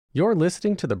You're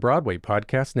listening to the Broadway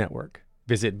Podcast Network.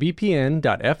 Visit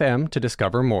bpn.fm to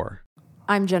discover more.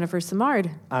 I'm Jennifer Simard.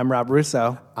 I'm Rob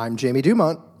Russo. I'm Jamie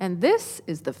Dumont. And this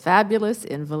is The Fabulous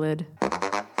Invalid.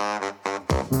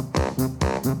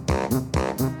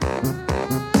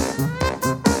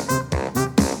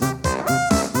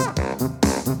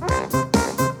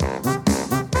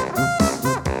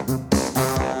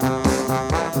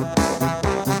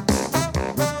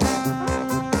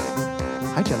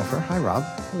 Hi, Jennifer. Hi, Rob.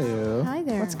 Hello. Hi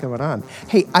there. What's going on?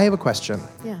 Hey, I have a question.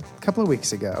 Yeah. A couple of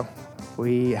weeks ago,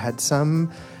 we had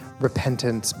some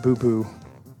repentance boo-boo,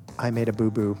 I made a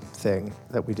boo-boo thing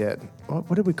that we did.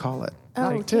 What did we call it?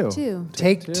 Oh, take two.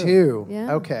 Take two.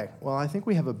 Yeah. Okay. Well, I think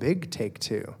we have a big take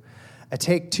two. A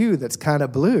take two that's kind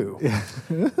of blue.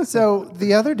 So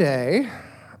the other day,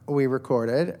 we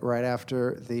recorded right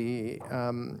after the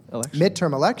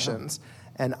midterm elections,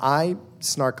 and I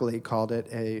snarkily called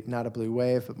it not a blue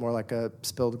wave, but more like a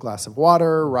spilled glass of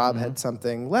water. Rob had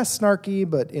something less snarky,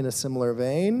 but in a similar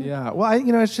vein. Yeah, well,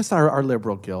 it's just our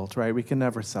liberal guilt, right? We can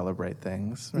never celebrate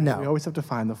things. Right? No. We always have to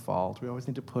find the fault. We always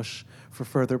need to push for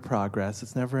further progress.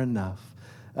 It's never enough.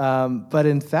 But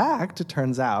in fact, it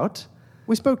turns out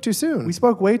We spoke too soon. we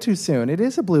spoke way too soon. It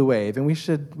is a blue wave, and we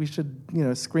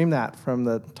should scream that from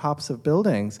the tops of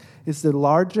buildings. It's the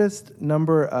largest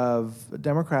number of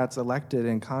Democrats elected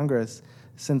in Congress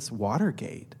since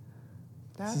Watergate.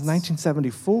 This is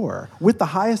 1974, with the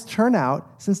highest turnout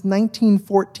since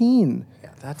 1914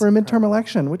 for a midterm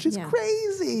election, which is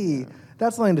crazy.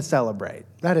 That's something to celebrate.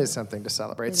 That is something to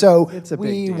celebrate. So It's a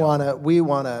we big deal.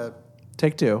 wanna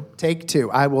Take two. take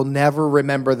two. I will never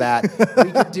remember that.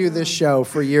 We could do this show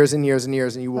for years and years and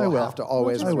years, and you will have to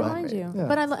always Just remind remind me. you. Yeah.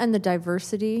 But and the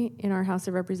diversity in our House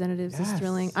of Representatives is Yes.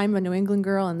 thrilling. I'm a New England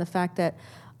girl, and the fact that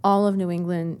all of New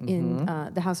England in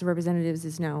the House of Representatives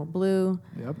is now blue.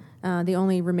 Yep. The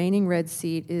only remaining red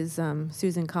seat is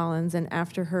Susan Collins, and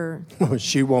after her...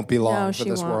 She won't be long no, for she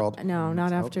this won't. world. No,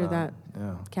 not after not. that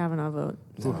Yeah. Kavanaugh vote,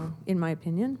 so, in my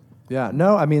opinion. Yeah,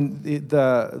 no, I mean,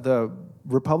 the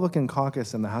Republican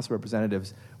caucus in the House of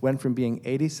Representatives went from being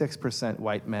 86%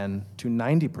 white men to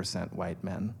 90% white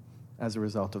men as a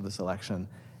result of this election.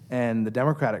 And the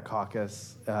Democratic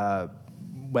caucus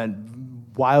went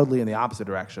wildly in the opposite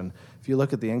direction. If you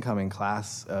look at the incoming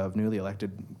class of newly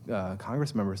elected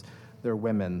Congress members, they're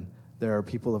women, they're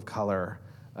people of color,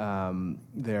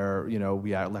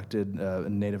 we elected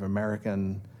Native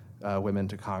American women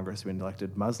to Congress, we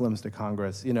elected Muslims to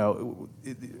Congress.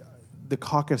 The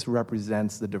caucus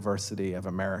represents the diversity of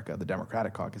America, the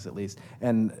Democratic caucus at least,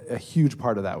 and a huge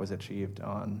part of that was achieved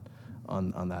on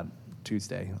that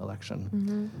Tuesday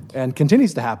election, and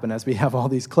continues to happen as we have all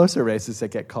these closer races that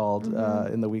get called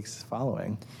in the weeks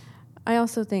following. I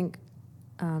also think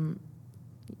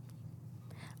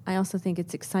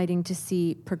it's exciting to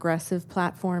see progressive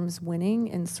platforms winning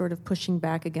and sort of pushing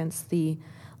back against the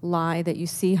lie that you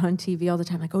see on TV all the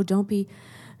time, like, oh, don't be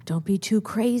too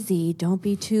crazy. Don't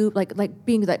be too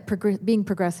being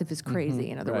progressive is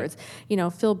crazy. In other words,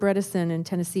 Phil Bredesen in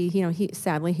Tennessee, he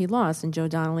sadly lost, and Joe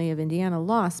Donnelly of Indiana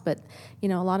lost. But a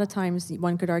lot of times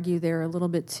one could argue they're a little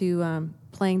bit too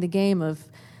playing the game of,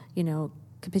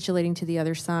 capitulating to the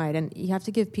other side. And you have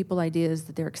to give people ideas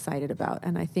that they're excited about.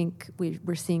 And I think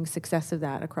we're seeing success of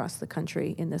that across the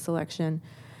country in this election.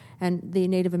 And the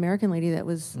Native American lady that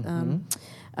was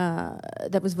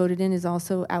voted in is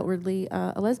also outwardly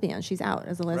a lesbian. She's out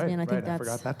as a lesbian. Right, I think I that's...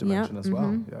 forgot that dimension as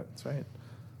well. Yeah, that's right.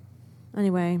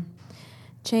 Anyway,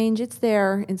 change, it's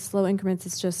there in slow increments.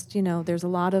 It's just, there's a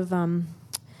lot of...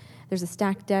 there's a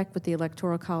stacked deck with the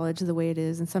Electoral College the way it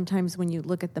is. And sometimes when you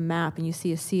look at the map and you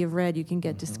see a sea of red, you can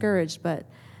get discouraged. But,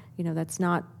 that's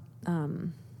not...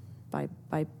 by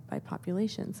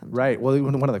population sometimes. Right. Well,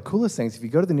 one of the coolest things, if you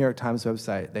go to the New York Times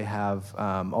website, they have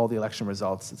all the election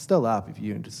results. It's still up. If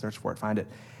you just search for it, find it.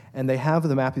 And they have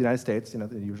the map of the United States,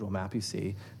 the usual map you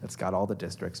see, that's got all the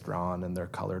districts drawn, and they're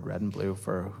colored red and blue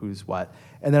for who's what.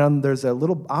 And then there's a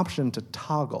little option to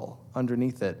toggle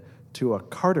underneath it to a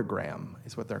cartogram,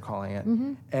 is what they're calling it.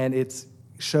 And it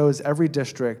shows every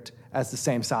district as the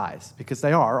same size, because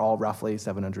they are all roughly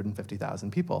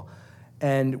 750,000 people.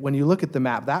 And when you look at the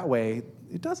map that way,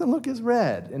 it doesn't look as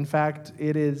red. In fact,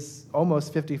 it is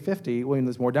almost 50-50 when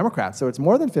there's more Democrats. So it's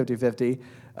more than 50-50,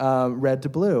 red to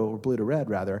blue, or blue to red,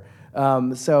 rather.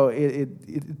 So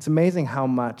it's amazing how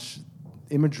much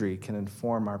imagery can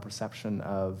inform our perception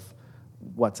of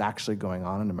what's actually going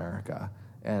on in America.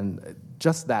 And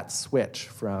just that switch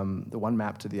from the one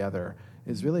map to the other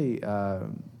is really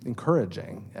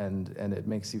encouraging, and it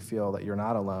makes you feel that you're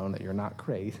not alone, that you're not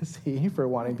crazy for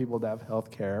wanting people to have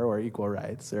health care or equal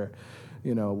rights or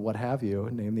what have you.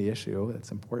 Name the issue.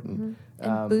 That's important.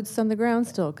 And boots on the ground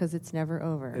still, because it's never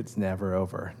over. It's never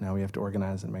over. Now we have to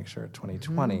organize and make sure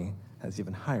 2020 has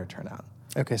even higher turnout.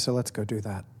 Okay, so let's go do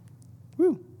that.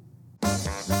 Woo.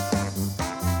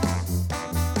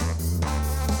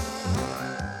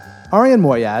 Arian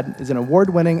Moayed is an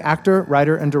award-winning actor,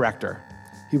 writer, and director.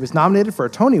 He was nominated for a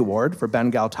Tony Award for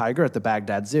Bengal Tiger at the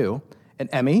Baghdad Zoo, an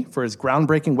Emmy for his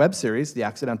groundbreaking web series, The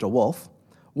Accidental Wolf,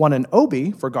 won an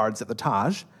Obie for Guards at the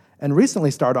Taj, and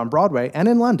recently starred on Broadway and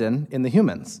in London in The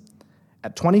Humans.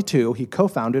 At 22, he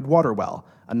co-founded Waterwell,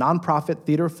 a nonprofit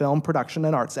theater, film, production,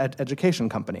 and arts education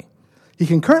company. He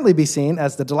can currently be seen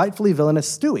as the delightfully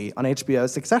villainous Stewie on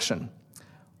HBO's Succession.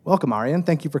 Welcome, Arian.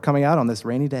 Thank you for coming out on this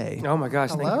rainy day. Oh my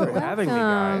gosh, thank you for having me,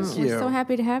 guys. We're so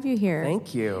happy to have you here.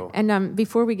 Thank you. And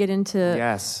before we get into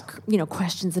Yes.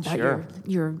 questions about Sure.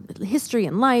 your history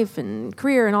and life and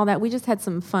career and all that, we just had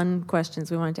some fun questions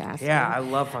we wanted to ask you. Yeah, I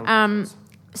love fun questions.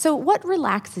 So what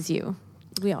relaxes you?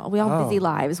 We all busy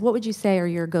lives. What would you say are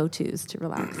your go-tos to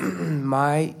relax?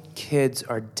 My kids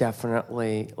are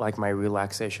definitely like my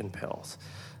relaxation pills.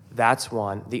 That's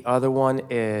one. The other one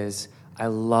is I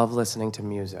love listening to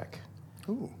music.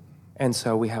 Ooh. And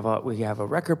so we have a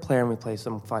record player and we play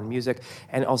some fun music.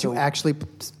 And also Do you actually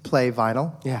play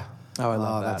vinyl? Yeah. Oh, I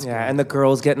love that. Yeah, and the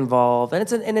girls get involved,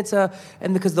 and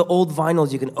and because the old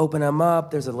vinyls, you can open them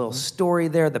up. There's a little story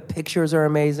there. The pictures are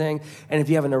amazing, and if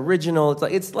you have an original,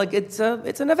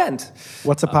 it's an event.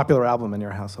 What's a popular album in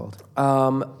your household?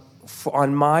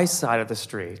 On my side of the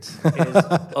street is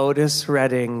Otis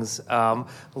Redding's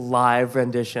live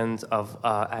renditions of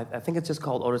I think it's just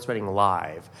called Otis Redding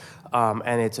Live,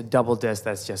 and it's a double disc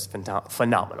that's just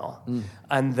phenomenal,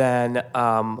 And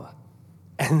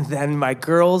then my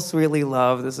girls really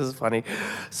love, this is funny,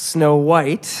 Snow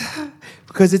White,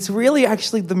 because it's really,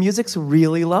 actually, the music's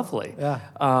really lovely. Yeah.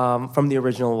 From the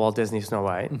original Walt Disney Snow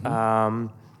White.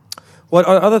 What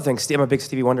are other things? I'm a big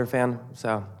Stevie Wonder fan,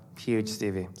 so huge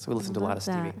Stevie. So we listen to a lot of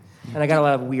Stevie. And I got a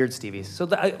lot of weird Stevies. So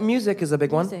music is a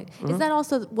big one. Is that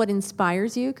also what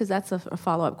inspires you? Because that's a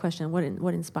follow-up question.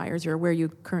 What inspires you, or where are you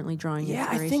currently drawing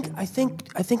inspiration? I think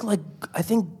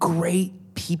great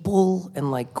people and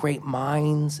like great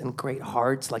minds and great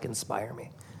hearts like inspire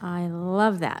me. I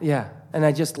love that. Yeah, and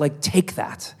I just like take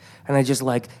that and I just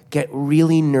like get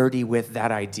really nerdy with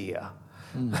that idea.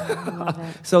 Love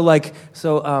it.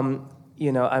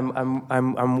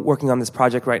 I'm working on this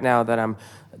project right now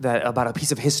about a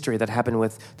piece of history that happened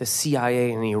with the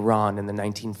CIA in Iran in the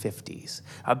 1950s.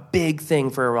 A big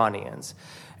thing for Iranians.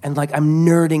 And like I'm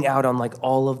nerding out on like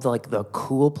all of the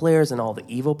cool players and all the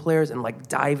evil players and like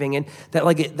diving in.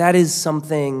 That is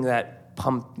something that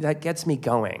gets me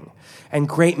going. And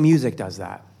great music does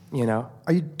that,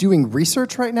 Are you doing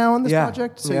research right now on this Yeah.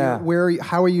 project? So Yeah.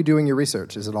 how are you doing your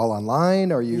research? Is it all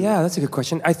online? Are you? Yeah, that's a good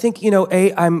question. I think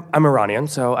I'm Iranian,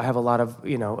 so I have a lot of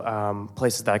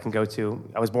places that I can go to.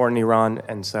 I was born in Iran,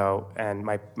 and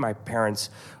my parents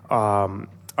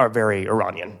are very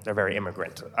Iranian. They're very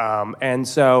immigrant, and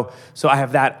so I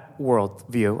have that world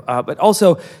view. But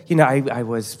also, I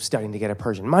was studying to get a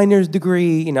Persian minor's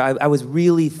degree. I was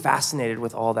really fascinated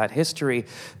with all that history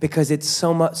because it's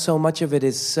so much of it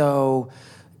is it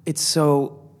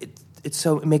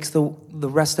makes the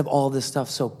rest of all this stuff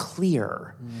so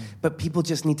clear. But people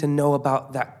just need to know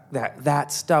about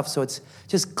that stuff, so it's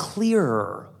just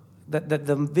clearer. That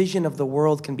the vision of the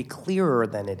world can be clearer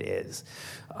than it is.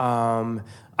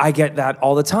 I get that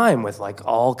all the time with like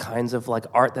all kinds of like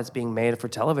art that's being made for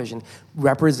television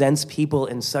represents people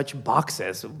in such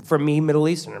boxes. For me, Middle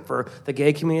Eastern, for the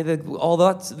gay community, all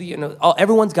that,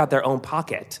 everyone's got their own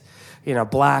pocket,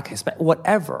 Black, Hispanic,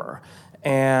 whatever,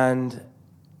 and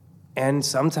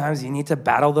sometimes you need to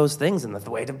battle those things, and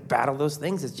the way to battle those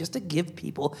things is just to give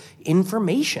people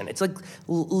information. It's like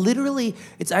literally,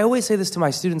 I always say this to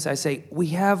my students, I say,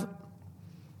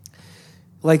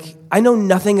 I know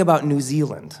nothing about New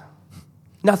Zealand.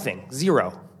 Nothing,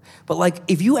 zero. But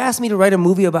if you asked me to write a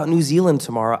movie about New Zealand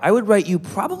tomorrow, I would write you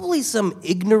probably some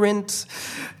ignorant,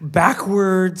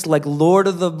 backwards, Lord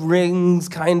of the Rings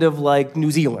kind of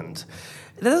New Zealand.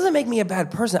 That doesn't make me a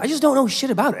bad person. I just don't know shit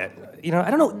about it.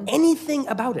 I don't know anything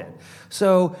about it.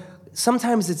 So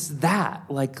sometimes it's that,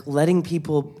 letting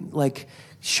people,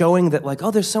 showing that,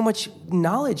 there's so much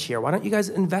knowledge here. Why don't you guys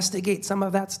investigate some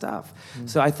of that stuff?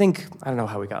 So I don't know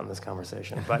how we got in this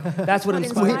conversation, but that's what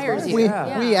inspires you. We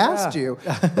asked you.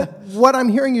 But what I'm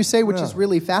hearing you say, which is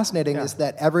really fascinating, is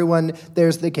that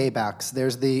there's the gay box,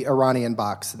 there's the Iranian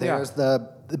box, there's the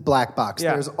the black box.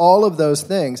 Yeah. There's all of those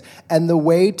things. And the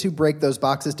way to break those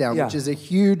boxes down, Yeah. which is a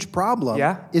huge problem,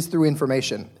 Yeah. is through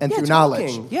information and through talking.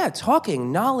 knowledge. Yeah,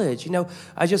 talking, knowledge. You know,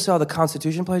 I just saw the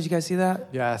Constitution play. Did you guys see that?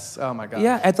 Yes. Oh my God.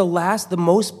 Yeah, at the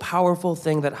most powerful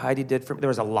thing that Heidi did for me, there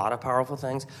was a lot of powerful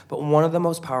things, but one of the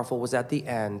most powerful was at the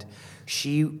end.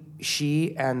 She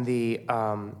and the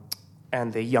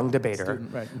young debater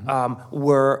Student, right.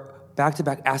 were back to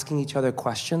back asking each other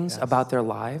questions about their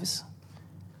lives.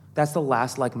 That's the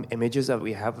last images that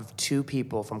we have of two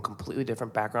people from completely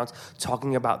different backgrounds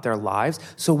talking about their lives,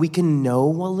 so we can know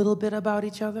a little bit about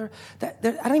each other. I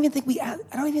don't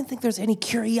even think there's any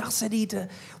curiosity to.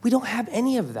 We don't have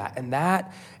any of that,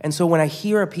 and so when I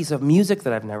hear a piece of music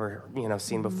that I've never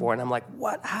seen before, and I'm like,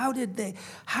 what? How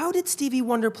did Stevie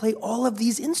Wonder play all of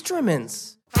these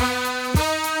instruments?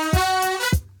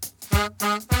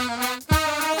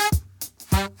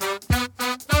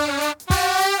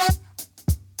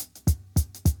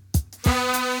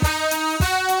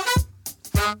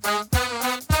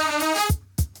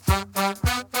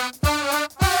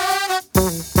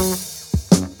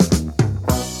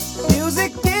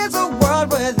 Music is a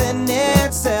world within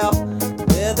itself,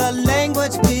 with a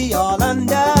language we all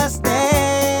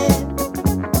understand,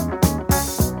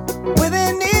 with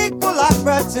an equal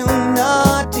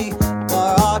opportunity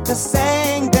for all to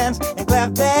sing, dance, and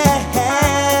clap their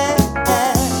hands.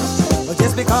 Well,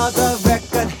 just because a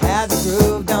record has a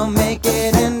groove, don't make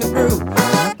it in the groove.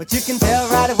 But you can tell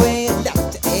right away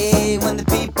Dr. A when the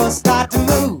people start to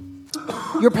move.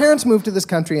 Your parents moved to this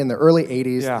country in the early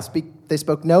 80s. Yeah. They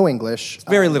spoke no English.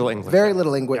 Very little English. Very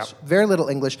little English. Yep. Very little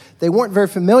English. They weren't very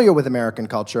familiar with American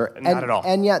culture. Not at all.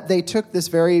 And yet they took this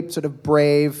very sort of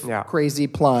brave, Yeah. crazy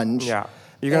plunge. Yeah,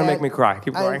 you're gonna make me cry.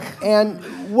 Keep going.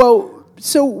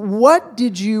 So what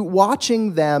did you,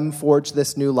 watching them forge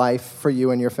this new life for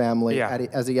you and your family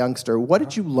as a youngster, what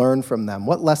did you learn from them?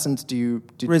 What lessons did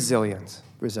Resilience.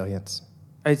 Resilience.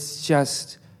 It's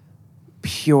just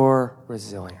pure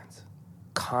resilience.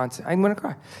 I'm going to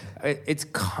cry. It's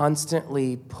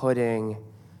constantly putting...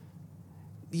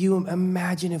 You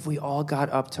imagine if we all got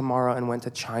up tomorrow and went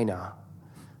to China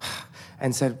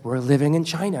and said, we're living in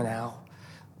China now.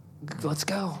 Let's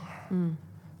go.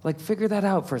 Figure that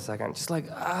out for a second. Just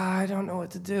I don't know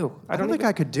what to do. I don't think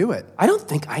I could do it. I don't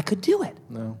think I could do it.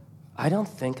 No. I don't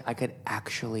think I could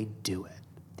actually do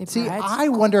it. See, I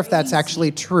wonder if that's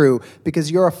actually true,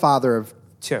 because you're a father of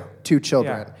two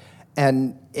children. Yeah.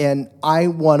 And I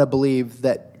want to believe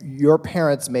that your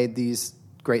parents made these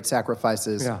great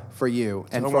sacrifices for you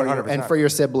and for your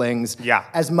siblings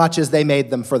as much as they made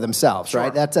them for themselves,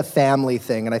 right? That's a family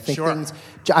thing. And I think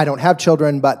I don't have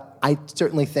children, but I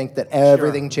certainly think that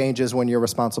everything changes when you're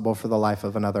responsible for the life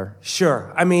of another.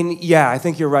 Sure. I mean, I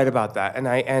think you're right about that. And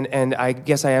I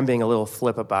guess I am being a little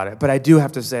flip about it. But I do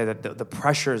have to say that the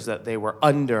pressures that they were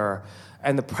under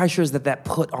and the pressures that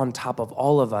put on top of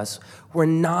all of us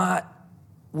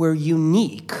were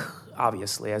unique,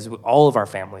 obviously, as all of our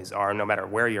families are, no matter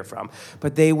where you're from.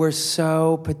 But they were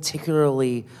so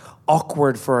particularly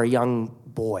awkward for a young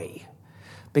boy,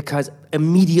 because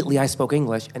immediately I spoke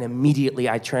English and immediately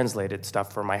I translated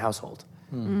stuff for my household.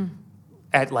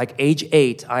 At age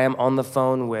 8, I am on the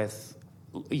phone with,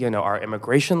 our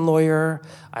immigration lawyer.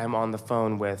 I am on the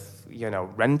phone with,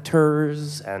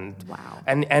 renters and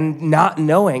not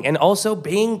knowing, and also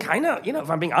being kind of, if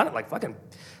I'm being honest, I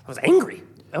was angry.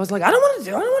 I was like, I don't want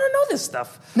to know this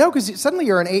stuff. No, because suddenly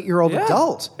you're an 8-year-old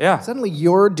adult. Yeah. Suddenly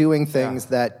you're doing things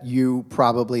that you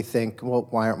probably think, well,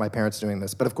 why aren't my parents doing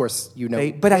this? But of course, you know.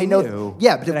 I knew.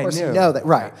 Yeah, but of course you know that,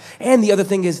 right. And the other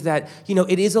thing is that,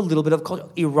 it is a little bit of culture.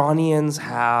 Iranians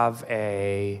have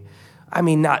a... I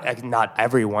mean, not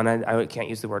everyone. I can't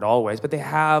use the word always, but they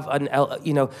have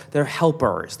they're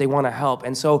helpers. They want to help,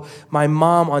 and so my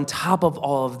mom, on top of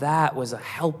all of that, was a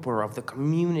helper of the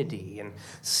community, and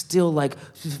still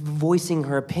voicing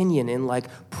her opinion in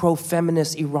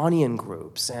pro-feminist Iranian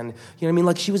groups, and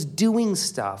she was doing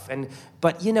stuff,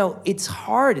 but it's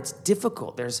hard, it's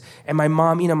difficult. And my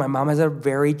mom has a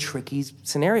very tricky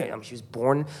scenario. She was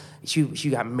born, she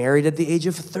got married at the age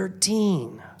of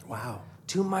 13. Wow.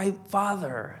 To my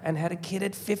father, and had a kid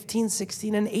at 15,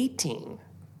 16, and 18.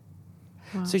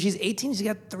 Wow. So she's 18, she's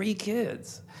got 3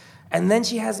 kids. And then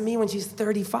she has me when she's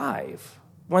 35.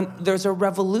 When there's a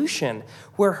revolution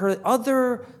where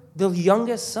the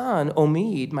youngest son,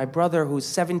 Omid, my brother, who's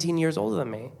 17 years older than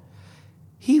me,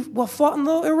 he fought in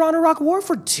the Iran-Iraq War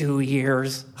for 2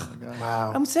 years.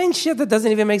 Wow. I'm saying shit that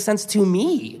doesn't even make sense to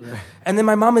me. Right. And then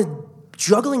my mom is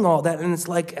juggling all that, and it's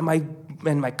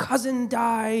and my cousin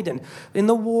died and in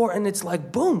the war, and it's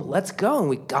boom, let's go. And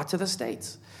we got to the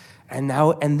States. And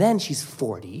then she's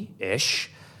 40-ish,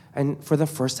 and for the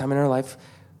first time in her life,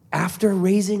 after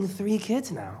raising 3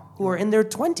 kids now, who are in their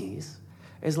 20s,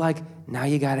 is like, now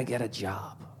you got to get a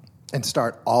job. And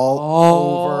start all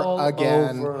over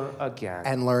again.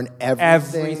 And learn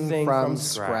everything from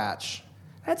scratch.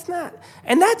 That's not,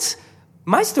 and that's,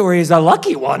 my story is a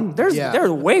lucky one. There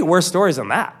are way worse stories than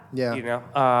that. Yeah. You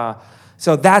know?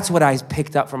 So that's what I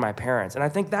picked up from my parents. And I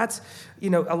think that's, you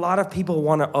know, a lot of people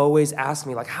want to always ask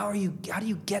me, like, how do you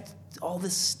get all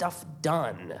this stuff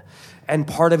done? And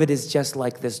part of it is just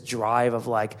like this drive of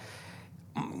like,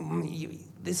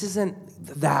 this isn't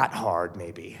that hard,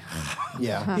 maybe.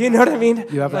 Yeah. You know what I mean?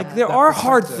 You have like, there are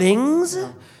hard things,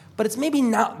 but it's maybe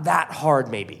not that hard,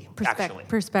 maybe, actually.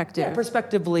 Perspective. Yeah,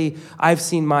 perspectively, I've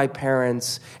seen my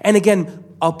parents, and again,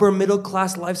 upper middle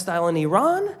class lifestyle in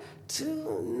Iran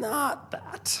to not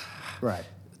that. Right.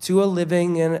 To a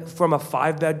living from a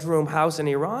 5-bedroom house in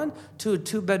Iran to a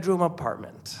 2-bedroom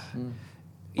apartment.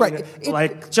 Right.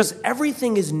 Like, just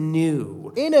everything is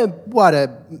new. In a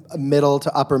middle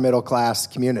to upper middle class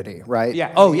community, right?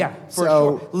 Yeah. Oh, yeah. For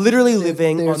sure. Literally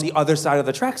living on the other side of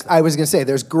the tracks. I was going to say,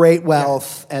 there's great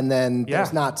wealth, and then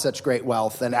there's not such great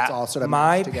wealth, and it's all sort of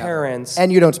my together. Parents.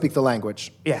 And you don't speak the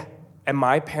language. Yeah. And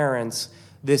my parents,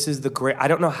 this is the great, I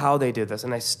don't know how they did this,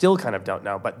 and I still kind of don't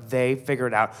know, but they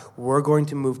figured out, we're going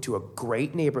to move to a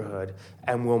great neighborhood,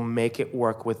 and we'll make it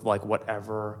work with like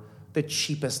whatever the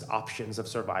cheapest options of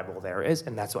survival there is,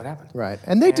 and that's what happened. Right.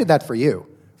 And they did that for you.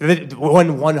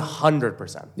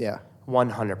 100%. Yeah.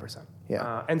 100%.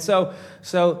 Yeah. And so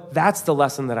that's the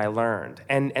lesson that I learned.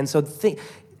 And so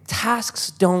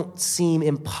tasks don't seem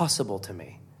impossible to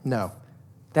me. No.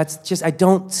 That's just, I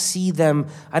don't see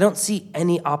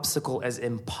any obstacle as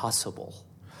impossible.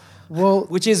 Well,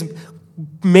 Which is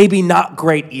maybe not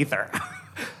great either.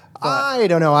 I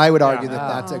don't know. I would argue that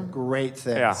that's a great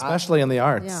thing. Yeah. Especially in the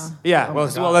arts. Yeah. Yeah,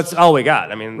 well, that's all we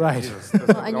got. I mean, Right. Jesus,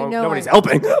 And nobody's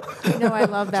helping. You know I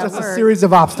love that Just word. a series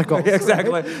of obstacles.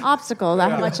 Exactly. Obstacle.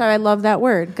 That much I love that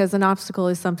word, because an obstacle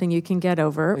is something you can get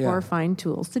over or find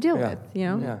tools to deal with. You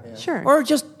know, sure. Or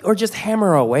just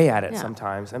hammer away at it Yeah.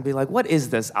 sometimes and be like, what is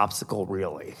this obstacle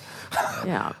really?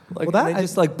 Yeah. Like, and then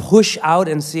just like push out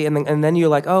and see, and then you're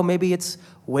like, oh, maybe it's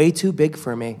way too big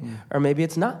for me, or maybe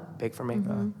it's not big for me.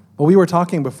 Well, we were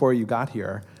talking before you got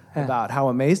here about how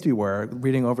amazed we were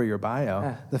reading over your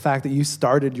bio, the fact that you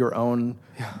started your own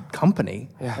company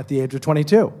at the age of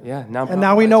 22. Yeah, and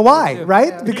now we know why,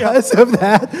 right? Because of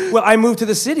that. Well, I moved to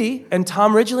the city, and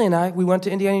Tom Ridgely and we went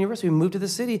to Indiana University. We moved to the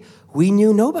city. We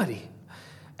knew nobody,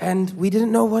 and we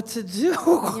didn't know what to do.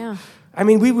 Yeah. I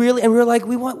mean, we were like,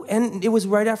 and it was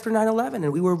right after 9/11,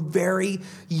 and we were very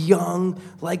young,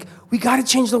 like, we got to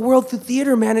change the world through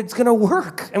theater, man, it's going to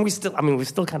work. And we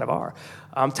still kind of are.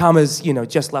 Tom has,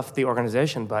 just left the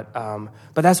organization, but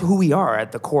that's who we are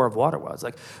at the core of Waterwell. It's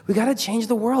like, we got to change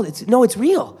the world. It's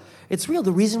real. It's real.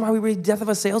 The reason why we read Death of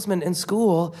a Salesman in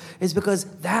school is because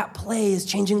that play is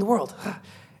changing the world.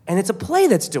 And it's a play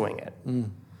that's doing it.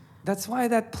 That's why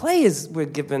that play we're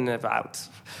giving it out.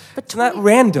 But it's not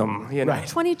random, Right.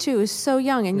 22 is so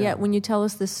young, and yet when you tell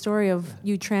us this story of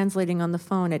you translating on the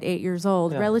phone at 8 years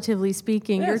old, relatively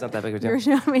speaking, it's not that big of a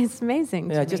deal. I mean, it's amazing.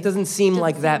 Yeah, it just doesn't seem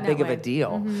like that big of a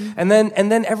deal. And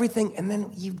then everything, and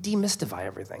then you demystify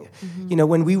everything.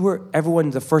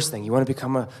 When the first thing, you got to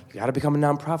become a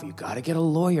nonprofit, you got to get a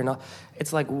lawyer.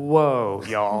 It's like, whoa,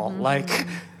 y'all, like.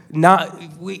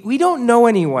 We don't know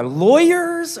anyone.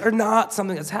 Lawyers are not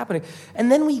something that's happening. And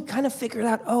then we kind of figured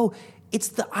out, it's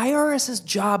the IRS's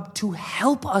job to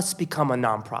help us become a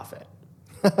nonprofit.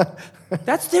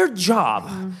 That's their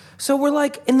job. So we're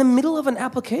like, in the middle of an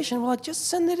application, we're like, just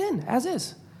send it in, as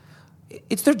is.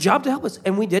 It's their job to help us.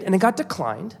 And we did, and it got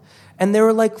declined. And there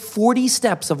were like 40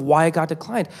 steps of why it got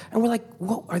declined. And we're like,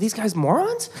 whoa, are these guys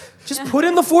morons? Just put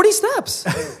in the 40 steps.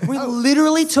 We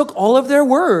literally took all of their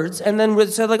words and then we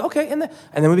said like, okay, and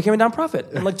then we became a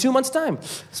nonprofit in like 2 months' time.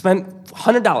 Spent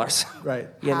 $100. Right.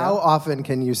 How often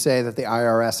can you say that the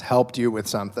IRS helped you with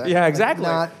something? Yeah, exactly.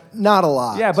 Not a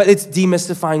lot. Yeah, but it's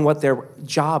demystifying what their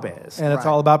job is. And it's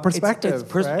all about perspective.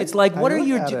 It's like, what are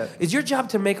is your job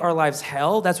to make our lives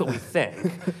hell? That's what we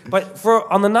think. But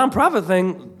on the nonprofit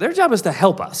thing, their job is to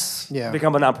help us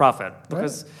become a nonprofit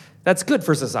because that's good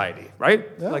for society, right?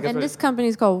 Yeah. And this company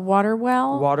is called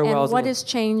Waterwell. Waterwell. And what has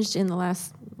changed in the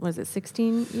last was it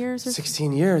 16 years? Or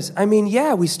 16 years. I mean,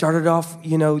 yeah, we started off,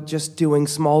 just doing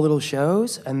small little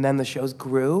shows, and then the shows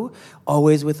grew,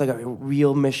 always with like a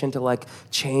real mission to like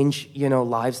change,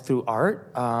 lives through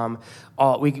art.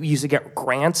 We used to get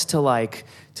grants to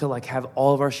have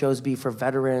all of our shows be for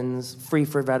veterans, free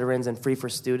for veterans, and free for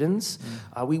students.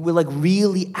 We were like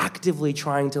really actively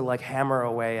trying to like hammer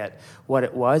away at what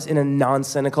it was in a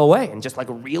non-cynical way, and just like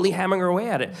really hammering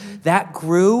away at it. That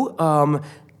grew.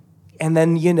 And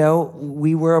then,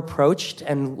 we were approached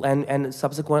and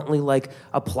subsequently like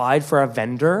applied for a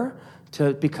vendor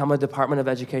to become a Department of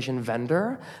Education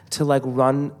vendor to like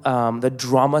run the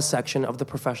drama section of the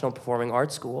Professional Performing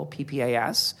Arts School,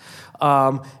 PPAS.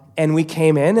 And we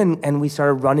came in and we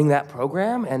started running that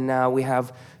program, and now we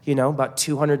have about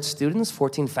 200 students,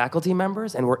 14 faculty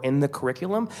members, and we're in the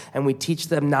curriculum, and we teach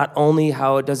them not only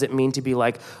how does it mean to be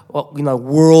like,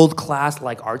 world-class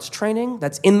like arts training,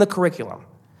 that's in the curriculum.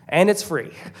 And it's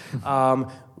free.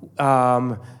 Not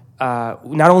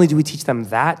only do we teach them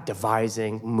that,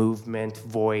 devising, movement,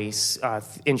 voice,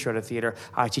 intro to theater.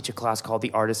 I teach a class called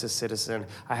The Artist as Citizen.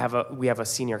 We have a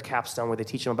senior capstone where they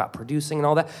teach them about producing and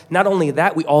all that. Not only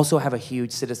that, we also have a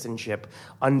huge citizenship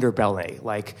underbelly.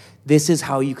 Like, this is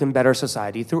how you can better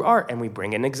society through art. And we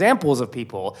bring in examples of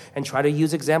people and try to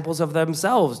use examples of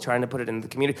themselves, trying to put it in the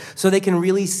community so they can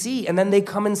really see. And then they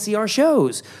come and see our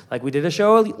shows. Like, we did a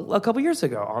show a couple years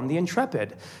ago on The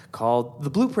Intrepid called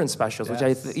The Blueprint Specials, which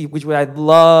I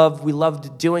loved. We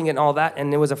loved doing it and all that.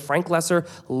 And it was a Frank Lesser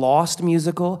Lost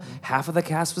musical. Half of the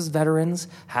cast was veterans.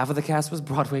 Half of the cast was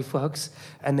Broadway folks.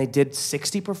 And they did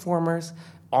 60 performers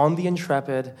on The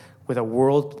Intrepid with a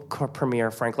world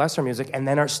premiere Frank Lesser music. And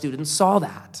then our students saw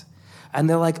that. And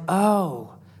they're like,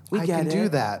 oh, we get it. I can do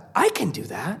that. I can do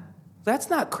that. That's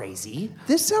not crazy.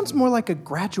 This sounds more like a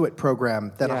graduate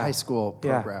program than a high school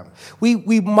program. We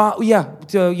tell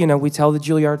the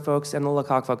Juilliard folks and the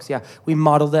Lecoq folks, we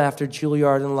modeled it after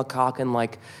Juilliard and Lecoq and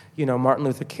Martin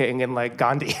Luther King and like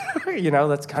Gandhi.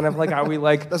 That's kind of like how we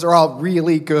like. Those are all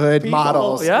really good people.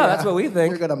 models. Yeah, that's what we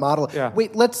think. You're gonna model. Yeah.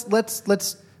 Wait, let's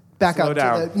back slow up.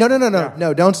 Down.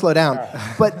 No, don't slow down.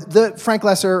 But the Frank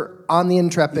Lesser on The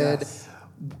Intrepid. Yes.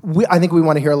 I think we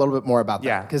want to hear a little bit more about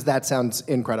that because that sounds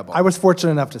incredible. I was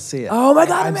fortunate enough to see it. Oh my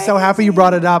God! I'm so happy you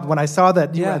brought it up. When I saw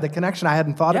that you had the connection, I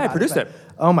hadn't thought about it. I produced it.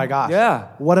 Oh my gosh! Yeah,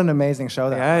 what an amazing show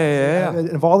that was.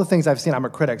 Yeah. Of all the things I've seen, I'm a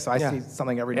critic, so I see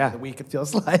something every day of the week. It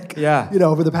feels like.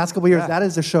 Over the past couple of years, that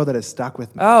is a show that has stuck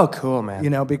with me. Oh, cool,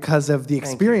 man. Because of the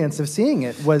experience of seeing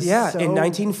it was. So in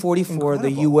 1944, incredible.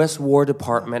 The U.S. War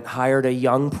Department hired a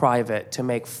young private to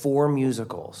make 4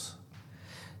 musicals.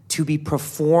 To be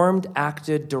performed,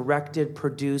 acted, directed,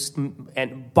 produced,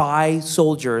 and by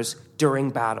soldiers during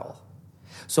battle.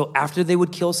 So after they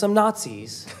would kill some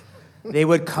Nazis, they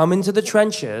would come into the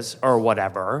trenches or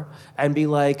whatever and be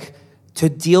like, to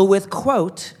deal with,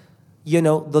 quote,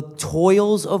 the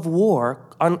toils of war,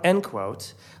 end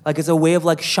quote, like it's a way of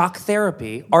like shock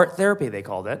therapy, art therapy they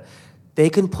called it. They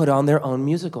can put on their own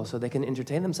musical so they can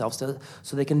entertain themselves,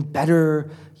 so they can better,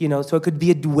 so it could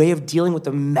be a way of dealing with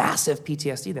the massive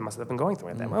PTSD they must have been going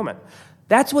through at that moment.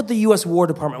 That's what the U.S. War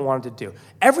Department wanted to do.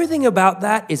 Everything about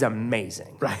that is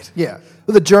amazing. Right. Yeah.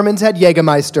 Well, the Germans had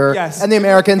Jägermeister, and the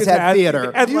Americans had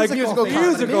theater. And musical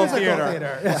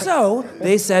theater. Yeah. So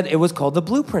they said it was called the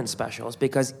Blueprint Specials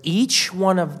because each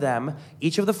one of them,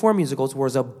 each of the 4 musicals,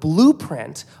 was a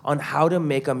blueprint on how to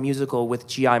make a musical with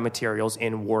GI materials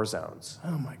in war zones.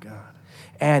 Oh my God.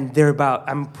 And they're about,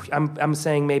 I'm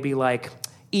saying maybe like,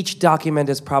 each document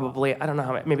is probably, I don't know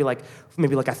how many, maybe like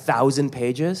 1,000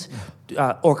 pages,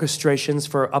 orchestrations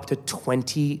for up to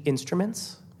 20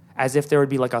 instruments, as if there would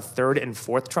be like a 3rd and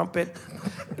 4th trumpet.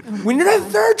 We need a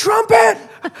 3rd trumpet!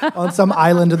 On some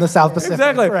island in the South Pacific.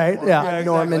 Exactly. Right? Yeah. Exactly.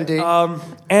 Normandy.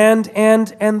 And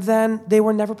then they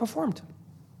were never performed.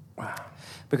 Wow.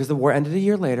 Because the war ended a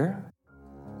year later.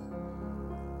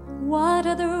 What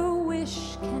other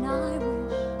wish can I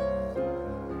wish?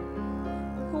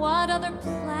 What other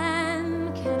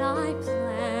plan can I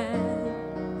plan?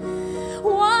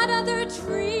 What other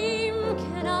dream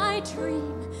can I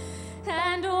dream?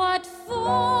 And what for?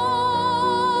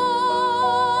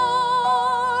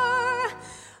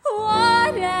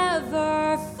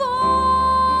 Whatever for?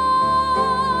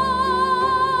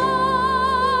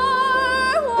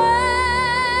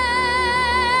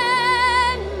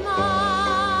 When my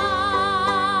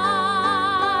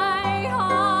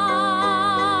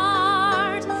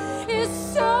heart is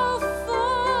so full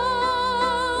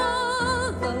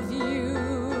of you,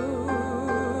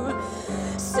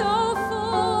 so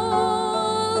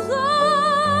full of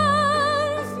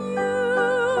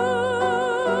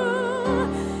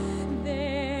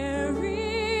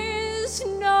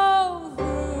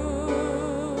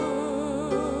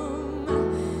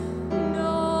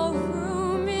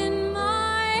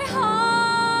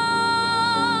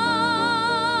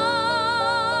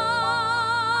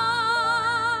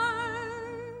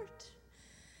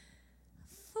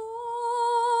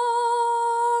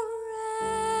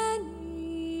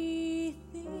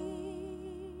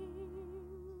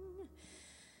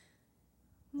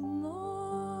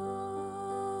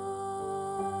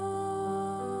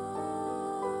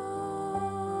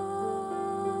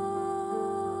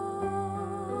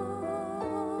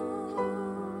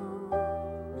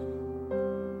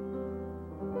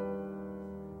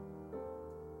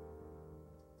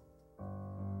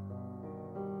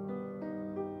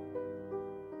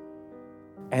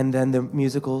and then the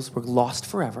musicals were lost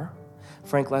forever.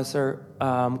 Frank Lesser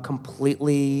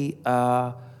completely,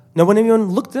 no one even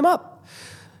looked them up.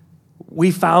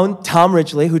 We found Tom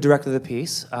Ridgely, who directed the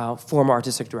piece, former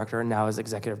artistic director, and now is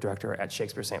executive director at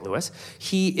Shakespeare St. Louis.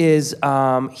 He is,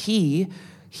 we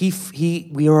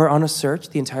were on a search.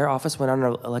 The entire office went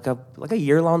on a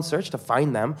year-long search to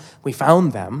find them. We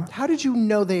found them. How did you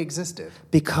know they existed?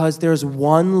 Because there's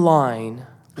one line,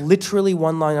 literally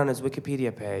one line on his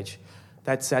Wikipedia page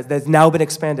that says, that's now been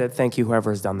expanded, thank you whoever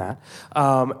has done that,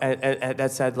 and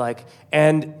that said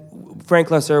and Frank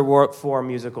Lesser worked for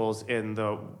musicals in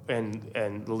the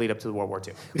lead up to the World War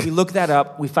II. We looked that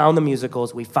up, we found the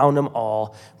musicals, we found them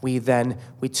all, we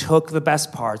took the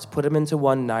best parts, put them into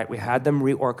one night, we had them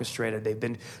reorchestrated. They've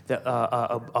been,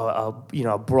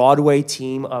 a Broadway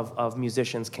team of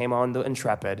musicians came on the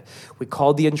Intrepid. We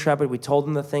called the Intrepid, we told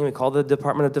them the thing, we called the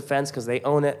Department of Defense because they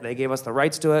own it, they gave us the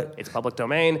rights to it, it's public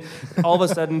domain. All of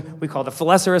a sudden, we called the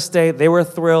Lesser estate, they were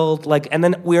thrilled, and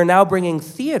then we are now bringing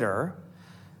theater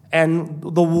and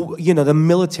the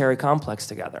military complex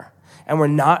together. And we're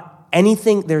not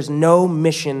anything, there's no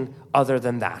mission other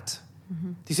than that.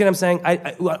 Mm-hmm. Do you see what I'm saying?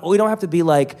 We don't have to be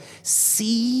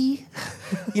see,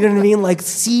 you know what I mean?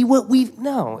 See what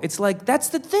no, it's that's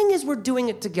the thing is we're doing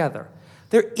it together.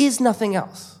 There is nothing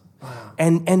else. Wow.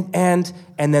 And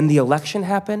then the election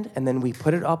happened, and then we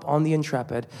put it up on the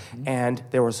Intrepid, and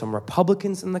there were some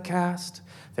Republicans in the cast.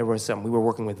 We were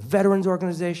working with veterans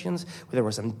organizations. There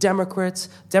were some Democrats.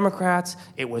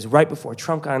 It was right before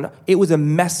Trump got in. It was a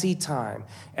messy time.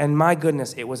 And my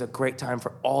goodness, it was a great time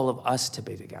for all of us to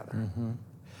be together. Mm-hmm.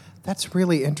 That's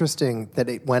really interesting that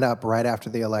it went up right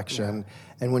after the election. Yeah.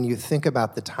 And when you think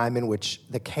about the time in which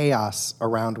the chaos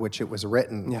around which it was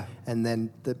written, and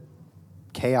then the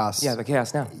chaos. Yeah, the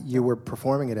chaos now. You were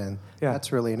performing it in. Yeah.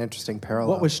 That's really an interesting parallel.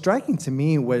 What was striking to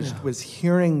me was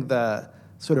hearing the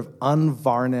sort of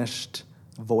unvarnished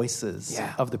voices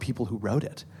of the people who wrote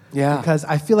it. Yeah. Because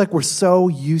I feel like we're so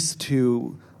used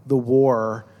to the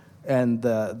war and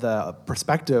the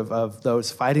perspective of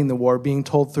those fighting the war being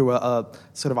told through a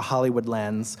sort of a Hollywood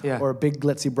lens or a big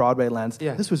glitzy Broadway lens.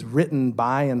 Yeah. This was written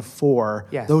by and for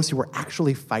those who were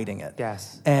actually fighting it.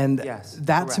 Yes. And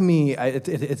that to me,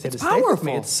 it's powerful.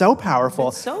 Me. It's so powerful.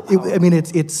 It's so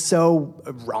powerful. It's so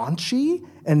raunchy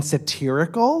and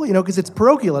satirical, because it's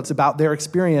parochial. It's about their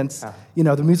experience.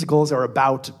 The musicals are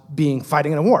about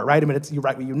fighting in a war, right? You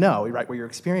write what you know, you write what you're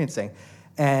experiencing.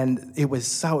 And it was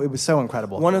so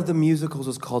incredible. One of the musicals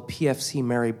was called PFC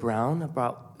Mary Brown,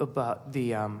 about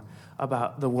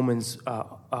the women's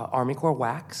Army Corps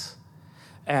wax,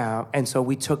 and so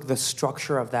we took the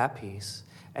structure of that piece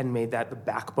and made that the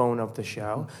backbone of the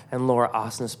show. And Laura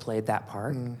Osnes played that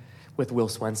part with Will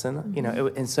Swenson,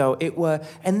 and so it was.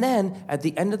 And then at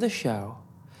the end of the show,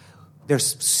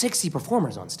 there's 60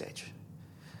 performers on stage,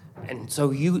 and so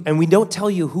we don't tell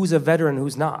you who's a veteran,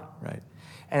 who's not, right.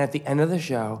 And at the end of the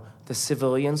show, the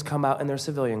civilians come out in their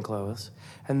civilian clothes,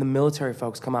 and the military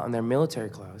folks come out in their military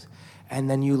clothes. And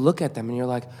then you look at them, and you're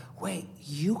like, wait,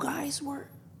 you guys were?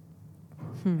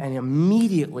 And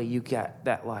immediately you get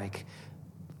that, we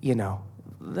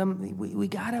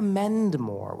got to mend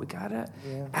more. We got to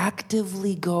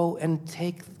actively go and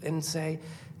take and say,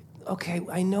 okay,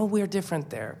 I know we're different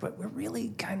there, but we're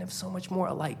really kind of so much more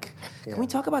alike. Yeah. Can we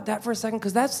talk about that for a second?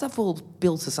 Because that stuff will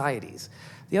build societies.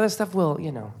 The other stuff will,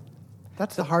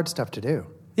 That's the hard stuff to do.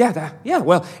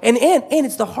 Well, and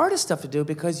it's the hardest stuff to do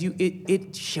because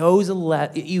it shows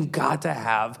you've got to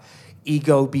have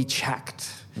ego be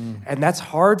checked. And that's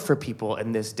hard for people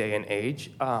in this day and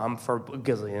age for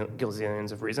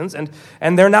gazillions of reasons.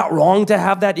 And they're not wrong to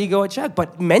have that ego at check,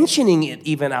 but mentioning it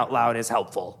even out loud is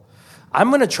helpful. I'm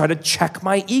going to try to check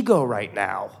my ego right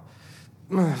now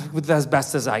with as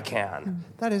best as I can.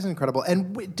 That is incredible.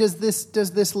 And does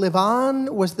this live on?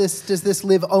 Does this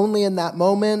live only in that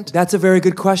moment? That's a very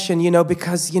good question,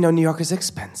 because, New York is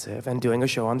expensive, and doing a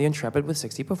show on the Intrepid with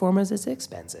 60 performers is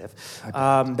expensive.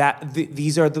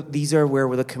 These are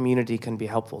where the community can be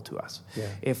helpful to us. Yeah.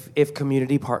 If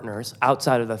community partners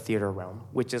outside of the theater realm,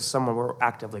 which is someone we're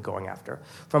actively going after,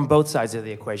 from both sides of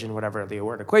the equation, whatever the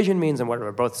word equation means and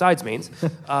whatever both sides means,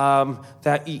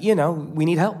 that, we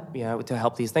need help, to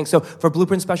help these things. So for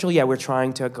Blueprint Special, we're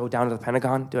trying to go down to the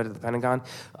Pentagon, do it at the Pentagon.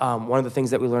 One of the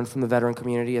things that we learned from the veteran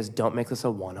community is don't make this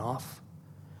a one-off.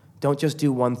 Don't just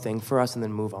do one thing for us and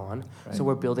then move on. Right. So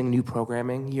we're building new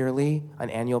programming yearly, an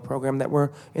annual program that we're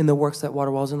in the works, that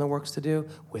Waterwall's in the works to do,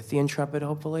 with the Intrepid,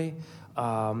 hopefully.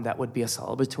 that would be a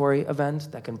celebratory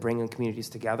event that can bring in communities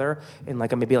together in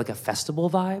maybe a festival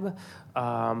vibe.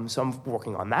 So I'm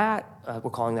working on that.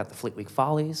 We're calling that the Fleet Week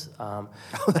Follies.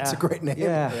 That's a great name.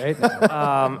 Yeah, right.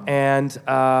 And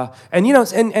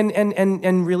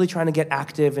really trying to get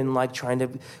active and trying to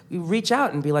reach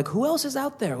out and be who else is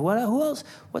out there? Who else?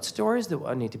 What stories do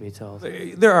I need to be told?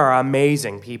 There are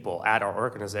amazing people at our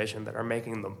organization that are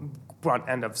making the front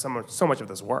end of so much of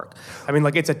this work. I mean,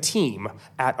 it's a team.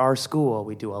 At our school,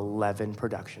 we do 11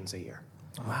 productions a year.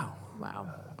 Wow.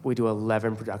 We do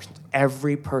 11 productions.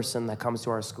 Every person that comes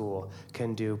to our school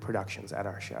can do productions at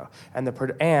our show. And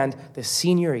the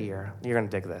senior year, you're going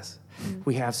to dig this,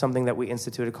 we have something that we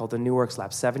instituted called the New Works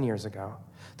Lab 7 years ago.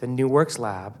 The New Works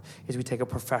Lab is we take a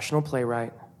professional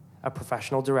playwright, a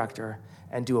professional director,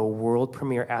 and do a world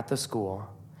premiere at the school.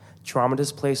 Trauma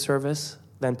Display Service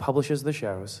then publishes the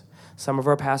shows. Some of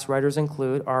our past writers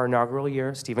include our inaugural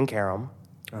year, Stephen Karam,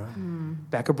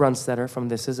 Becca Brunstetter from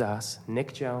This Is Us,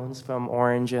 Nick Jones from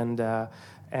Orange and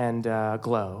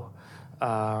Glow,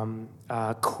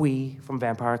 Quee from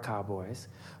Vampire Cowboys.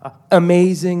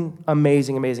 Amazing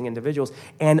individuals,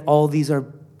 and all these are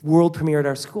world premiere at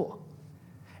our school.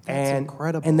 That's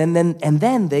incredible. And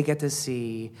then they get to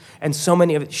see, and so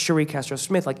many of it, Cherie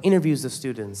Castro-Smith interviews the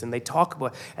students, and they talk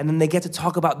about, and then they get to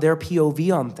talk about their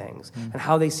POV on things and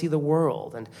how they see the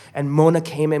world. And Mona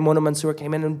Mansour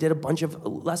came in and did a bunch of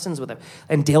lessons with them,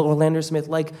 and Dale Orlando Smith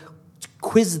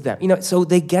quizzed them. So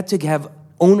they get to have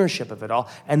ownership of it all,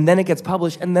 and then it gets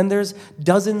published, and then there's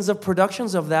dozens of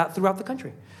productions of that throughout the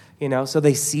country. So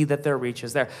they see that their reach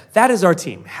is there. That is our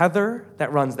team. Heather,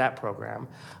 that runs that program,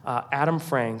 Adam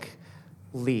Frank,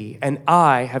 Lee, and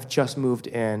I have just moved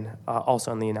in,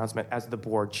 also on the announcement, as the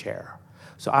board chair.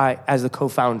 So I, as the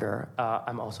co-founder,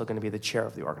 I'm also going to be the chair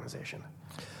of the organization.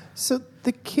 So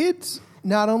the kids,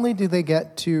 not only do they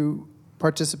get to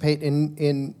participate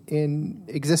in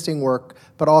existing work,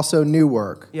 but also new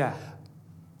work. Yeah.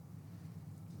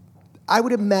 I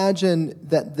would imagine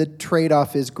that the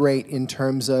trade-off is great in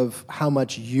terms of how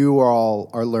much you all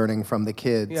are learning from the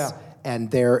kids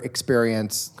and their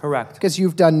experience. Correct. Because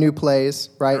you've done new plays,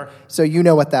 right? Sure. So you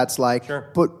know what that's like. Sure.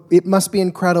 But it must be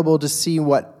incredible to see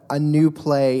what a new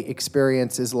play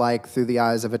experience is like through the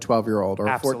eyes of a 12-year-old or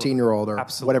Absolutely. a 14-year-old or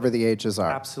Absolutely. whatever the ages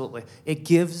are. Absolutely. It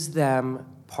gives them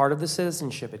part of the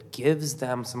citizenship. It gives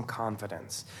them some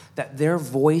confidence that their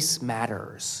voice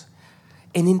matters.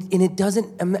 And it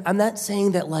doesn't, I'm not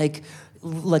saying that like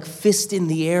fist in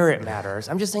the air it matters.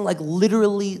 I'm just saying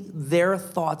literally their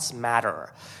thoughts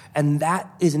matter. And that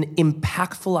is an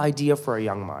impactful idea for a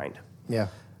young mind. Yeah.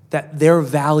 That they're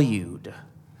valued.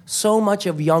 So much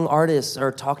of young artists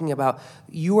are talking about,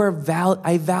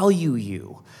 I value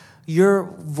you.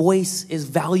 Your voice is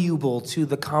valuable to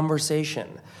the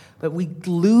conversation. But we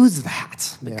lose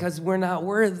that because we're not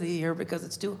worthy, or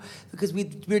because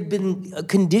we've been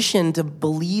conditioned to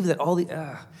believe that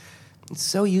it's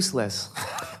so useless.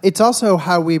 It's also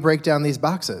how we break down these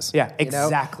boxes. Yeah,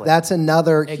 exactly. That's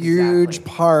another huge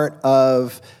part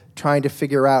of trying to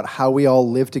figure out how we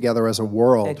all live together as a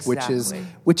world,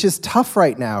 which is tough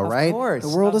right now, right? Of course,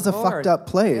 the world is a fucked up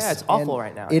place. Yeah, it's awful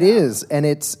right now. It is,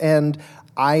 and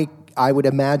I would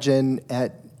imagine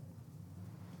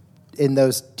in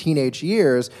those teenage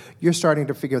years, you're starting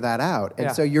to figure that out.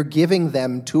 And so you're giving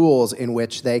them tools in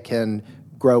which they can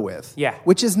grow with. Yeah.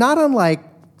 Which is not unlike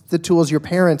the tools your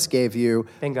parents gave you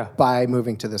Bingo. by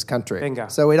moving to this country. Bingo.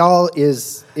 So it all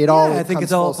is, I think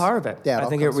it's all a part of it. Yeah,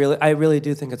 I really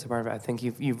do think it's a part of it. I think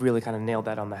you've really kind of nailed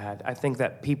that on the head. I think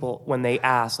that people, when they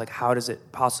ask, how is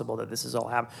it possible that this is all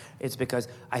happening? It's because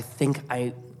I think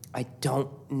I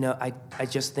don't know. I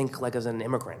just think as an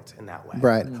immigrant in that way.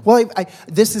 Right. Well,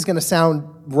 this is going to sound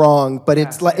wrong, but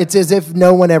it's as if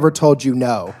no one ever told you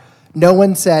no. No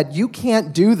one said, you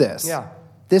can't do this. Yeah.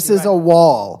 This is a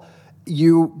wall.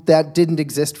 That didn't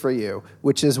exist for you,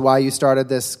 which is why you started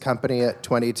this company at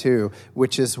 22,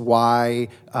 which is why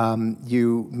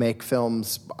you make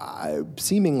films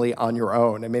seemingly on your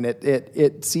own. I mean,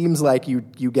 it seems like you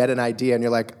get an idea and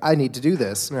you're like, I need to do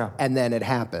this, and then it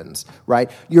happens, right?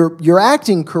 Your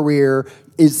acting career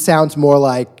sounds more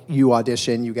like you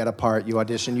audition, you get a part, you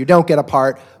audition, you don't get a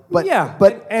part, but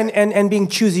and being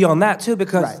choosy on that too,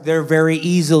 because they're very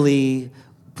easily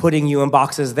putting you in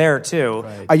boxes there too.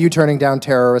 Right. Are you turning down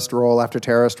terrorist role after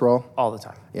terrorist role? All the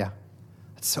time. Yeah.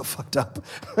 It's so fucked up.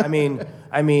 I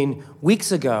mean,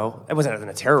 weeks ago, it wasn't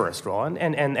a terrorist role, and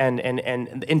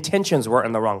intentions were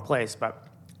in the wrong place, but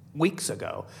weeks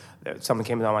ago, someone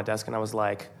came down my desk and I was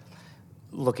like,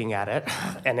 looking at it,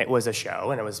 and it was a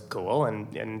show, and it was cool,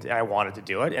 and I wanted to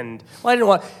do it, and well, I didn't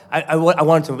want. I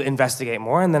wanted to investigate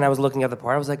more, and then I was looking at the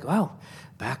part. I was like, wow,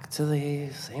 back to the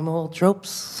same old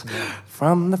tropes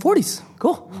from the 40s.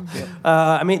 Cool.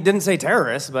 I mean, it didn't say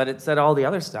terrorists, but it said all the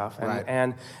other stuff,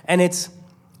 and it's.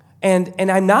 And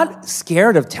I'm not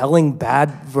scared of telling bad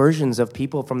versions of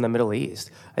people from the Middle East.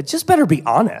 I just better be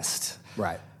honest.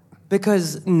 Right.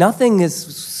 Because nothing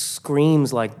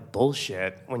screams like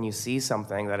bullshit when you see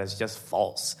something that is just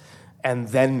false and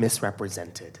then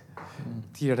misrepresented.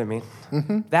 Do you know what I mean?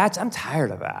 Mm-hmm. I'm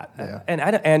tired of that. Yeah.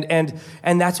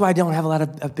 And that's why I don't have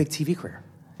a big TV career.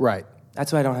 Right.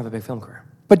 That's why I don't have a big film career.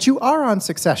 But you are on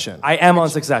Succession. I am on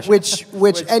Succession. Which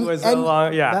was a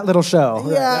long, that little show.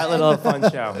 Yeah, that little fun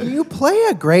show. You play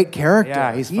a great character.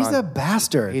 Yeah, he's fun. a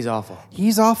bastard. He's awful.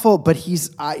 He's awful, but he's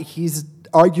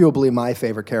arguably my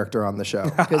favorite character on the show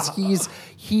because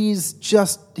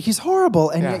he's horrible,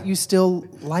 and yet you still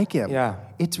like him. Yeah.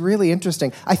 It's really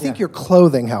interesting. I think your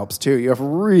clothing helps too. You have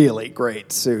really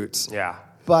great suits. Yeah.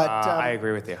 But I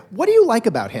agree with you. What do you like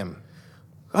about him?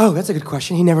 Oh, that's a good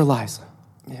question. He never lies.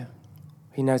 Yeah.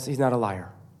 He's not a liar.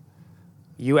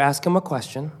 You ask him a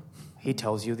question, he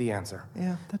tells you the answer.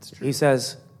 Yeah, that's true. He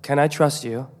says, "Can I trust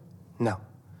you?" No.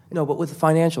 No, but with the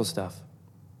financial stuff,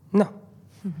 no.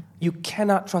 You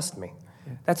cannot trust me.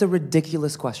 Yeah. That's a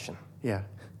ridiculous question. Yeah.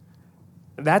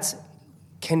 The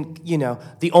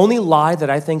only lie that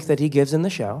I think that he gives in the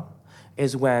show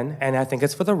is when, and I think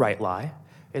it's for the right lie,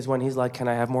 is when he's like, "Can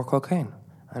I have more cocaine?"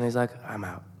 And he's like, "I'm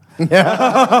out."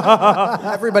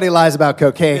 Everybody lies about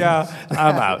cocaine. Yeah,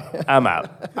 I'm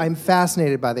out. I'm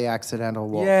fascinated by The Accidental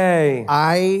Wolf. Yay.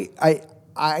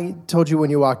 I told you when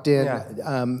you walked in,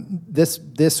 Yeah.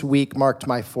 This week marked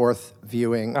my 4th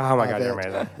viewing. Oh my God, you're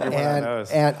amazing. You're one of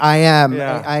those. And I am.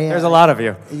 Yeah. I am. There's a lot of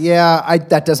you. Yeah,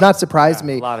 that does not surprise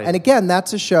me. A lot of And you. again,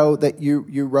 that's a show that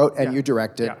you wrote and you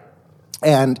directed. Yeah.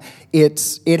 And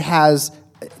it has,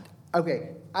 okay,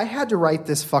 I had to write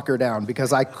this fucker down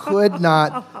because I could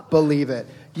not believe it.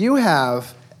 You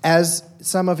have, as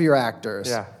some of your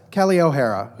actors, Kelly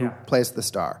O'Hara, who plays the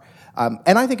star.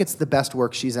 And I think it's the best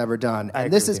work she's ever done. I And agree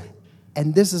this with is you.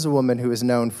 And this is a woman who is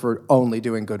known for only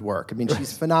doing good work. I mean,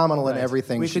 she's phenomenal in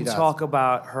everything she does. We could talk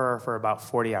about her for about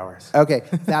 40 hours. Okay,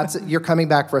 you're coming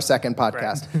back for a second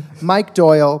podcast. Right. Mike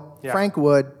Doyle, Frank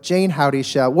Wood, Jane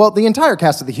Howdyshell, well, the entire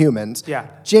cast of The Humans. Yeah.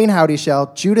 Jane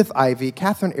Howdyshell, Judith Ivey,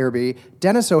 Catherine Irby,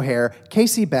 Dennis O'Hare,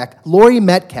 Casey Beck, Laurie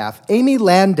Metcalf, Amy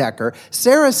Landecker,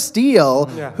 Sarah Steele,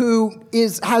 who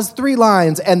has 3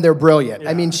 lines and they're brilliant.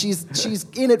 I mean, she's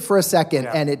in it for a second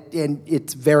and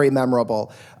it's very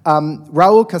memorable.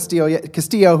 Raul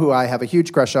Castillo, who I have a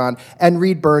huge crush on, and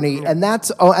Reed Birney, and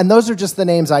those are just the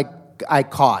names I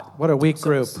caught. What a weak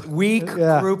group.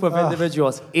 Group of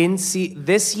individuals.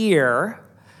 This year,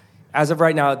 as of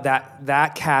right now,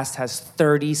 that cast has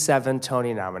 37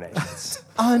 Tony nominations.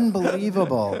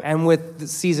 Unbelievable. And with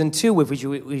season 2, which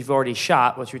we've already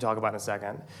shot, which we talk about in a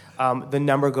second, the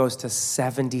number goes to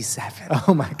 77.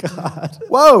 Oh my God.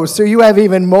 Whoa, so you have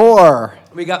even more.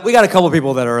 We got a couple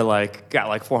people that are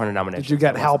got 400 nominations. Did you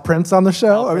get Hal Prince on the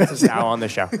show? Hal Prince is now on the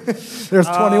show. There's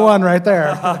 21 right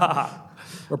there.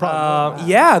 We're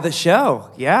probably the show.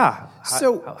 Yeah.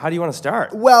 So how do you want to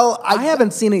start? Well, I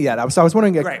haven't seen it yet. I was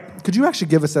wondering, could you actually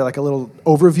give us a little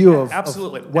overview of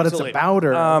what it's about?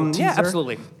 Or teaser? Yeah,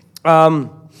 absolutely.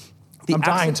 I'm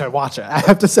dying to watch it, I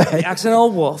have to say. The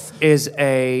Accidental Wolf is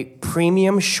a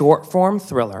premium short-form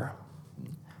thriller.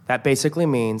 That basically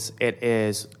means it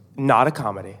is not a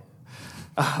comedy.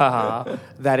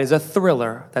 That is a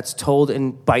thriller that's told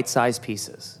in bite-sized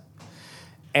pieces.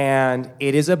 And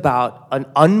it is about an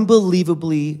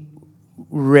unbelievably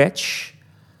rich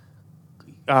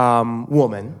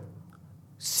woman,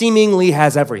 seemingly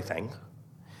has everything,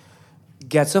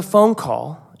 gets a phone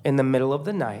call in the middle of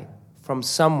the night from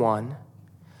someone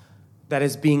that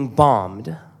is being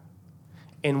bombed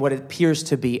in what appears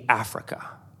to be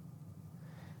Africa.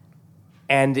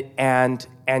 And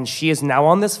she is now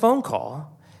on this phone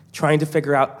call trying to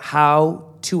figure out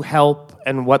how to help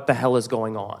and what the hell is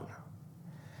going on.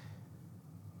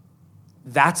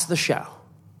 That's the show.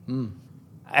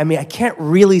 I mean, I can't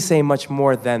really say much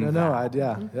more than that.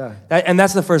 And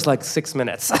that's the first 6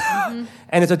 minutes. And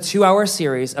it's a 2-hour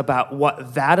series about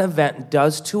what that event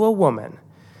does to a woman.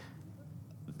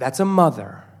 That's a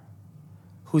mother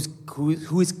who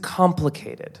is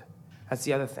complicated. That's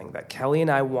the other thing, that Kelly and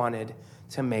I wanted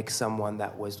to make someone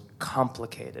that was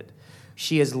complicated.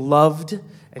 She is loved,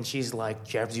 and she's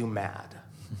drives you mad.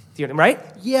 Right?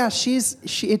 Yeah, it's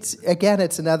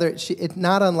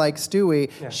not unlike Stewie.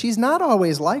 Yeah. She's not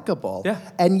always likable. Yeah.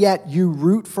 And yet you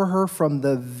root for her from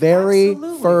the very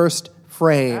first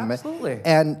frame. Absolutely.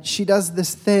 And she does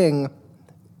this thing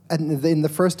in the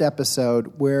first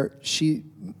episode where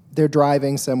they're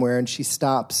driving somewhere and she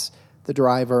stops the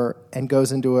driver and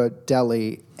goes into a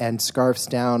deli and scarfs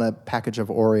down a package of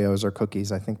Oreos or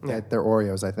cookies. I think they're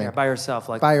Oreos. I think Yeah, by herself,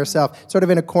 by herself, sort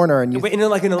of in a corner, and in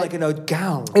a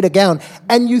gown. In a gown,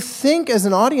 and you think as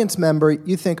an audience member,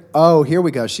 you think, oh, here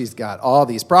we go. She's got all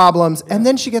these problems, and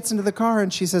then she gets into the car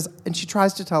and she says, and she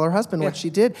tries to tell her husband what she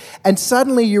did, and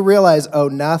suddenly you realize, oh,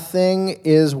 nothing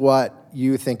is what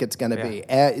you think it's going to be.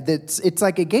 It's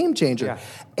like a game changer,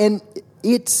 and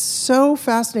it's so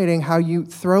fascinating how you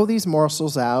throw these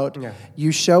morsels out. Yeah.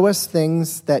 You show us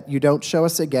things that you don't show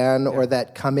us again or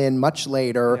that come in much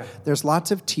later. Yeah. There's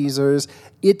lots of teasers.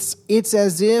 It's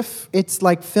as if it's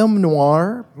like film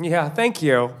noir. Yeah, thank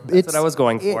you. That's what I was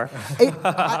going for.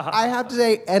 I have to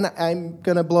say, and I'm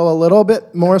going to blow a little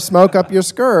bit more smoke up your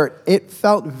skirt, it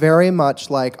felt very much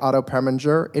like Otto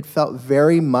Preminger. It felt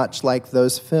very much like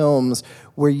those films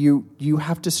where you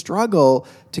have to struggle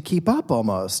to keep up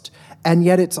almost. And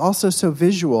yet it's also so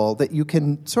visual that you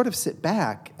can sort of sit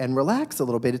back and relax a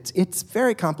little bit. It's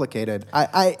very complicated.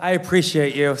 I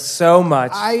appreciate you so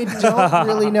much. I don't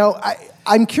really know.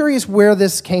 I'm curious where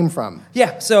this came from.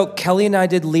 Yeah, so Kelly and I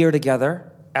did Lear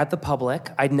together at the Public.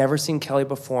 I'd never seen Kelly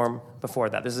perform before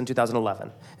that. This is in 2011.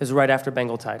 It was right after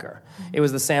Bengal Tiger. It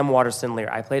was the Sam Waterston Lear.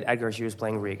 I played Edgar. She was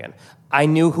playing Regan. I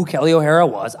knew who Kelly O'Hara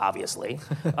was, obviously.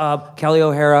 Kelly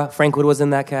O'Hara, Frank Wood was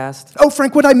in that cast. Oh,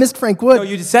 Frank Wood. I missed Frank Wood. No,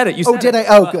 you said it. Did I?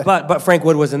 Oh, good. But Frank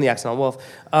Wood was in The Excellent Wolf.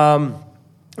 And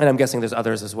I'm guessing there's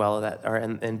others as well that are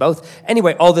in both.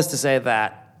 Anyway, all this to say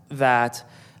that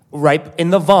right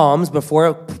in the VOMs,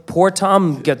 before poor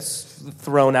Tom gets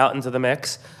thrown out into the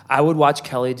mix, I would watch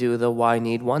Kelly do the Why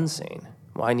Need One scene.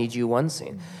 Why Need You One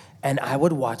scene. And I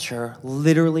would watch her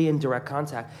literally in direct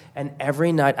contact. And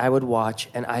every night I would watch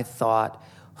and I thought,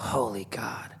 holy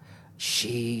God,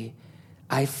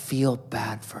 I feel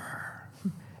bad for her.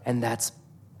 And that's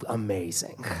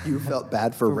amazing. You felt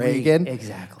bad for Reagan?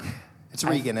 Exactly. It's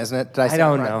Regan, isn't it? Did I say I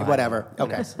don't it right? know. Whatever.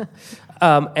 Okay.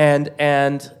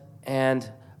 And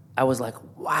I was like,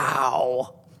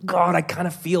 wow, God, I kind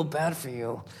of feel bad for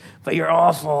you, but you're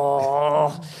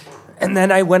awful. And then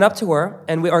I went up to her,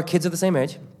 and our kids are the same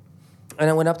age, and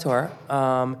I went up to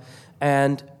her,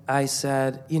 and I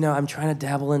said, I'm trying to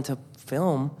dabble into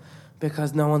film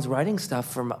because no one's writing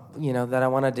stuff for that I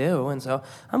want to do, and so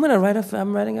I'm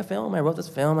writing a film. I wrote this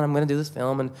film, and I'm going to do this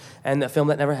film, and a film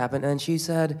that never happened. And she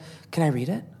said, "Can I read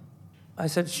it?" I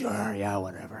said, "Sure, yeah,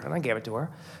 whatever." And I gave it to her,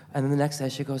 and then the next day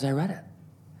she goes, "I read it,"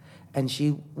 and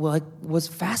she was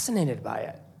fascinated by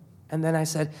it. And then I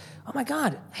said, "Oh my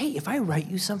God, hey, if I write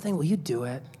you something, will you do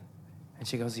it?" And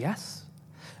she goes, "Yes."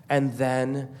 And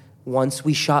then once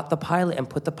we shot the pilot and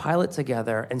put the pilot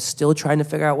together and still trying to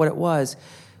figure out what it was,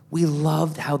 we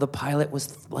loved how the pilot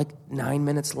was like 9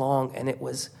 minutes long, and it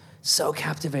was so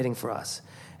captivating for us.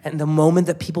 And the moment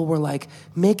that people were like,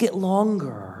 "Make it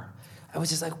longer," I was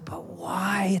just like, "But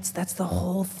why? That's the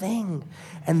whole thing."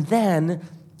 And then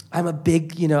I'm a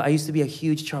big, I used to be a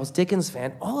huge Charles Dickens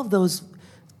fan. All of those,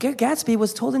 Gatsby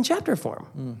was told in chapter form.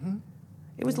 Mm-hmm.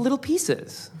 It was little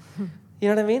pieces. You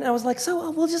know what I mean? I was like,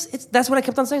 we'll just, that's what I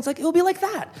kept on saying. It's like, it'll be like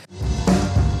that.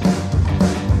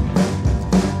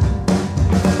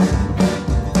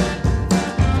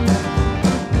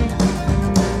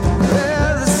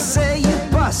 Well, they say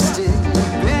you busted,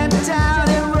 bent down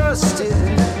and rusted.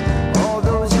 All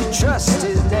those you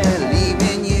trusted, they're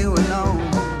leaving you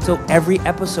alone. So every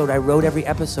episode, I wrote every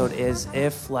episode as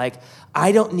if,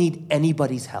 I don't need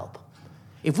anybody's help.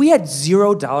 If we had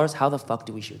 $0, how the fuck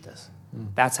do we shoot this?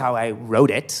 That's how I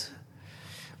wrote it.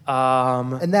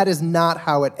 And that is not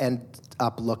how it ended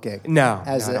up looking. No,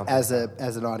 as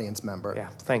an audience member. Yeah,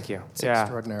 thank you. It's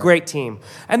extraordinary. Great team.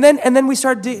 And then we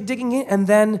started digging in, and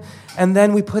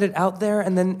then we put it out there,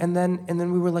 and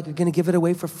then we were like, we're going to give it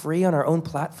away for free on our own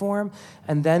platform,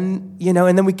 and then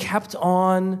and then we kept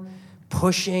on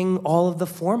pushing all of the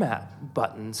format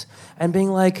buttons and being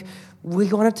like,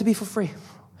 we want it to be for free.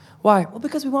 Why? Well,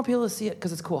 because we want people to see it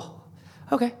because it's cool.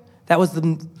 Okay. That was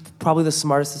probably the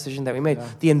smartest decision that we made. Yeah.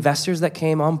 The investors that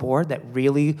came on board that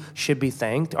really should be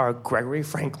thanked are Gregory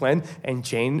Franklin and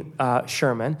Jane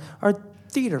Sherman, are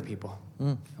theater people.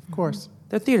 Of course.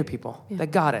 They're theater people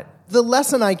that got it. The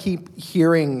lesson I keep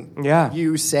hearing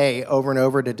you say over and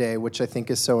over today, which I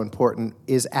think is so important,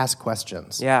 is ask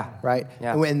questions. Yeah. Right?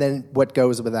 Yeah. And then what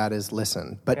goes with that is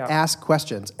listen. But ask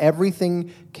questions.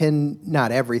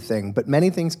 Not everything, but many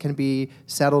things can be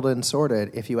settled and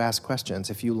sorted if you ask questions,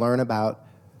 if you learn about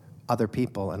other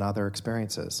people and other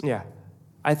experiences. Yeah.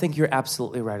 I think you're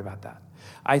absolutely right about that.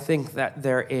 I think that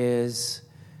there is...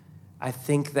 I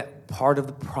think that part of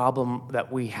the problem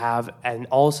that we have in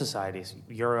all societies,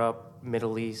 Europe,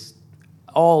 Middle East,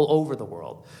 all over the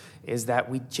world, is that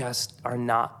we just are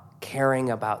not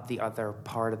caring about the other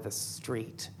part of the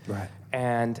street. Right.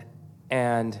 And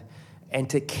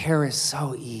to care is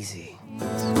so easy.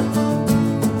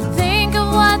 Think of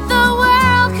what the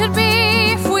world could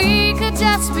be if we could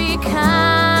just be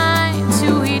kind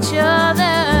to each other.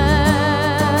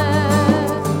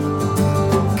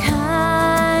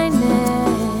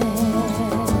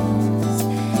 Kindness,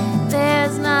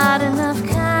 there's not enough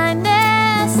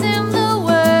kindness in the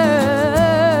world.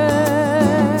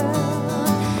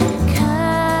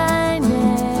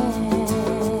 Kindness.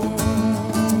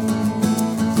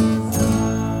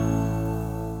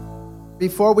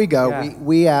 Before we go, Yeah.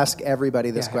 we ask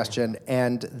everybody this Yeah. question,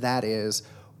 and that is,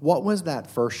 what was that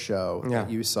first show Yeah. that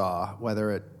you saw,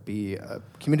 whether it be a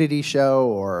community show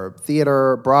or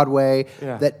theater, Broadway,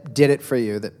 Yeah. that did it for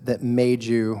you, that made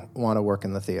you want to work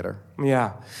in the theater?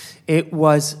 Yeah, it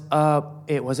was a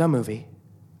movie,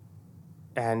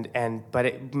 but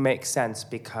it makes sense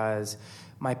because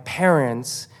my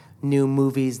parents knew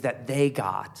movies that they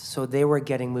got, so they were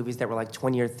getting movies that were like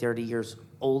 20 or 30 years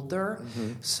older.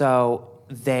 So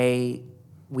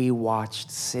we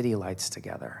watched City Lights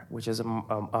together, which is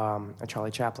a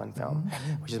Charlie Chaplin film,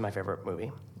 which is my favorite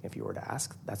movie. If you were to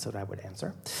ask, that's what I would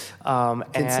answer. And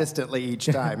Consistently each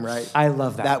time, right? I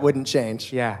love that. That wouldn't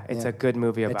change. Yeah, it's a good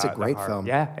movie about It's a great the heart. film.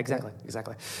 Yeah, exactly.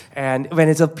 And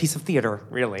it's a piece of theater,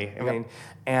 really. I mean,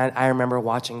 and I remember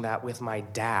watching that with my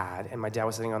dad, and my dad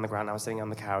was sitting on the ground, and I was sitting on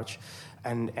the couch,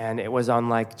 and it was on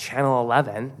like Channel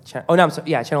 11.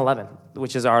 Channel 11,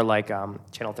 which is our like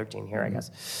Channel 13 here, I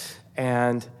guess.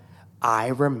 And I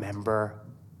remember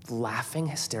laughing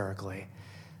hysterically,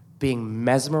 being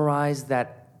mesmerized,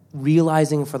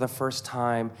 realizing for the first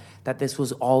time that this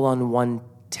was all on one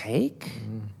take.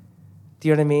 Do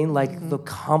you know what I mean? Like the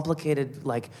complicated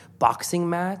like boxing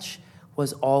match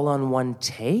was all on one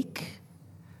take.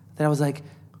 That I was like,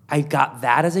 I got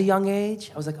that as a young age.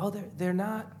 I was like, oh, they're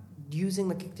not using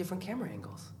the different camera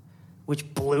angles,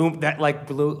 which blew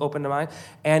open to mind.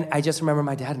 And I just remember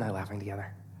my dad and I laughing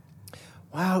together.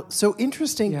 Wow, so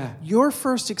interesting. Yeah. Your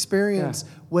first experience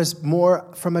was more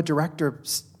from a director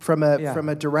from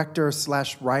a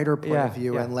director/writer point of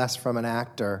view, and less from an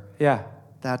actor. Yeah.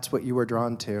 That's what you were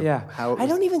drawn to. Yeah. How it I was-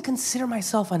 don't even consider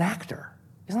myself an actor.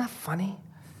 Isn't that funny?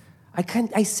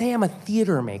 I say I'm a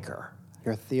theater maker.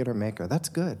 You're a theater maker. That's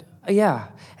good. Yeah,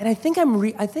 and I think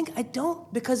I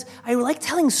don't, because I like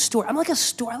telling stories. I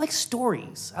like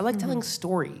stories. I like telling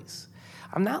stories.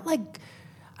 I'm not like,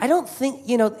 I don't think,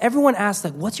 everyone asks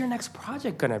like, what's your next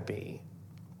project gonna be?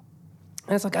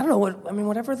 And it's like, I don't know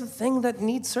whatever the thing that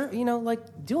needs,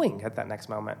 doing at that next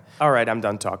moment. All right, I'm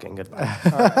done talking. Goodbye.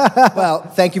 Well,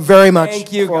 thank you very much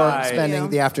Thank you, for guys. spending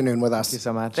the afternoon with us. Thank you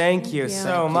so much. Thank you you.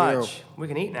 so Thank much. you. We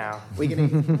can eat now. We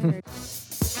can eat.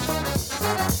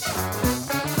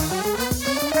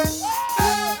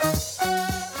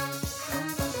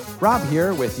 Rob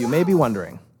here with You May Be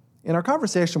Wondering. In our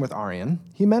conversation with Arian,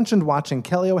 he mentioned watching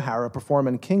Kelly O'Hara perform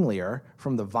in King Lear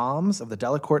from the VOMs of the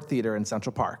Delacorte Theater in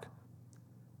Central Park.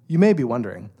 You may be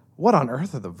wondering, what on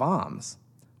earth are the VOMs?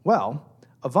 Well,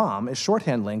 a VOM is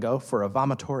shorthand lingo for a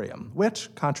vomitorium,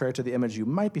 which, contrary to the image you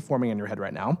might be forming in your head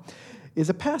right now, is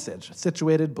a passage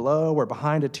situated below or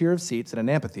behind a tier of seats in an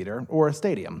amphitheater or a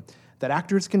stadium that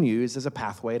actors can use as a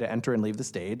pathway to enter and leave the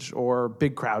stage, or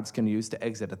big crowds can use to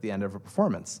exit at the end of a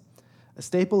performance. A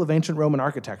staple of ancient Roman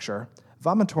architecture,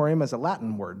 vomitorium is a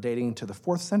Latin word dating to the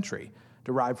 4th century,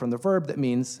 derived from the verb that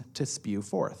means to spew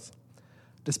forth.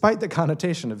 Despite the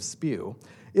connotation of spew,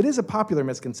 it is a popular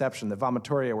misconception that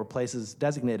vomitoria were places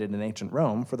designated in ancient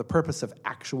Rome for the purpose of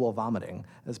actual vomiting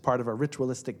as part of a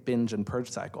ritualistic binge and purge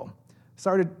cycle.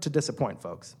 Sorry to disappoint,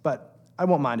 folks, but I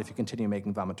won't mind if you continue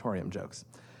making vomitorium jokes.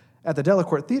 At the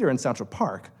Delacorte Theater in Central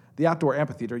Park, the outdoor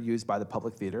amphitheater used by the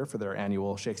Public Theater for their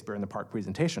annual Shakespeare in the Park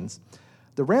presentations,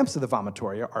 the ramps of the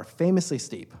vomitoria are famously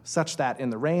steep, such that in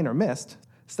the rain or mist,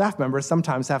 staff members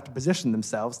sometimes have to position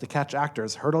themselves to catch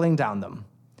actors hurtling down them.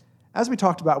 As we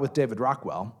talked about with David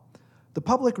Rockwell, the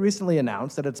public recently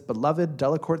announced that its beloved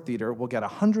Delacorte Theater will get a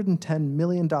 $110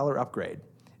 million upgrade,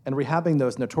 and rehabbing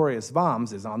those notorious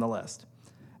VOMs is on the list.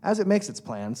 As it makes its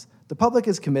plans, the public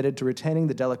is committed to retaining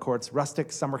the Delacorte's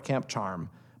rustic summer camp charm,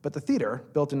 but the theater,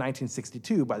 built in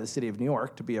 1962 by the city of New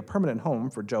York to be a permanent home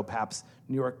for Joe Papp's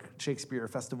New York Shakespeare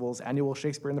Festival's annual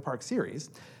Shakespeare in the Park series,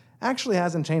 actually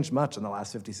hasn't changed much in the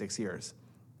last 56 years.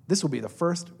 This will be the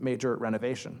first major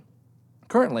renovation.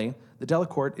 Currently, the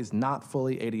Delacorte is not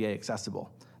fully ADA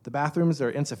accessible. The bathrooms are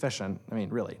insufficient,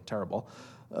 really terrible.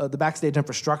 The backstage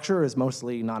infrastructure is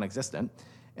mostly non-existent,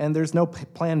 and there's no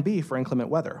plan B for inclement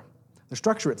weather. The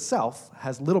structure itself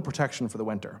has little protection for the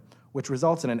winter, which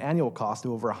results in an annual cost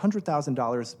of over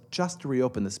 $100,000 just to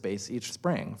reopen the space each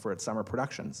spring for its summer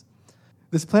productions.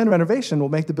 This planned renovation will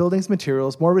make the building's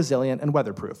materials more resilient and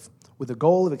weatherproof, with the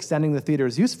goal of extending the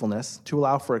theater's usefulness to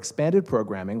allow for expanded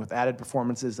programming with added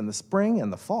performances in the spring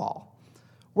and the fall.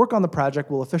 Work on the project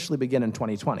will officially begin in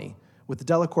 2020, with the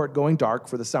Delacorte going dark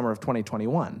for the summer of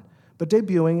 2021, but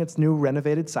debuting its new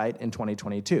renovated site in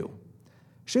 2022.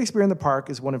 Shakespeare in the Park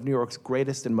is one of New York's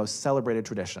greatest and most celebrated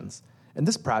traditions, and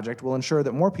this project will ensure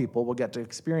that more people will get to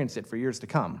experience it for years to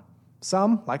come.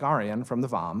 Some, like Arian from the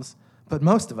VOMs, but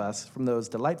most of us from those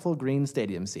delightful green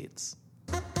stadium seats.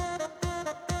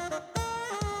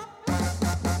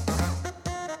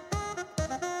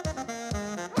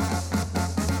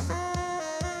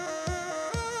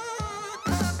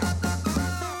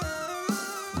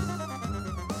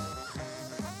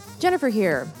 Jennifer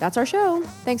here. That's our show.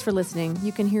 Thanks for listening.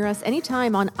 You can hear us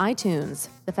anytime on iTunes.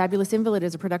 The Fabulous Invalid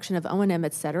is a production of O&M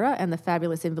Etc. and the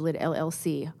Fabulous Invalid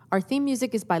LLC. Our theme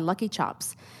music is by Lucky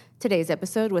Chops. Today's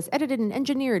episode was edited and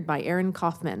engineered by Aaron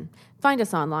Kaufman. Find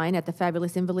us online at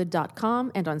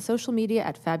thefabulousinvalid.com and on social media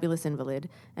at Fabulous Invalid.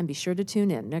 And be sure to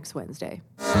tune in next Wednesday.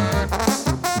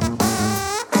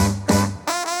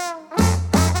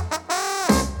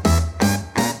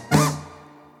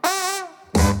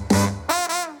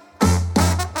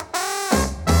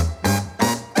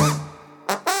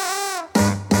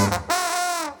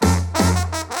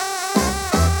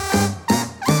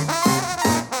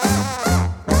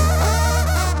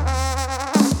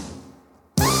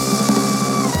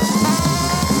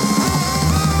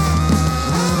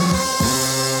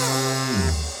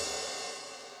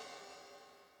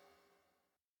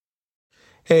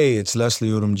 Hey, it's Leslie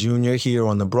Odom Jr. here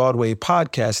on the Broadway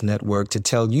Podcast Network to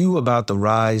tell you about the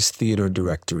Rise Theater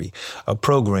Directory, a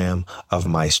program of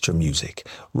Maestro Music.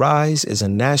 Rise is a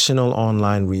national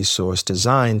online resource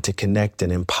designed to connect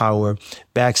and empower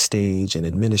backstage and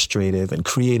administrative and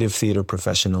creative theater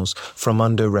professionals from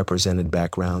underrepresented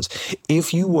backgrounds.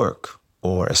 If you work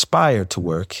or aspire to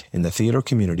work in the theater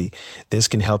community, this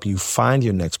can help you find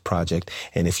your next project.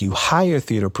 And if you hire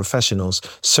theater professionals,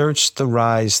 search the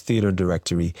Rise Theater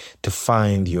Directory to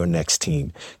find your next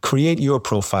team. Create your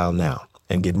profile now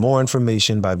and get more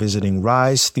information by visiting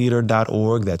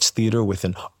risetheater.org. That's theater with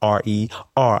an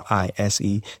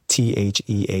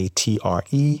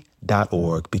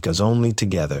RERISETHEATRE.org, because only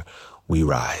together we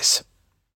rise.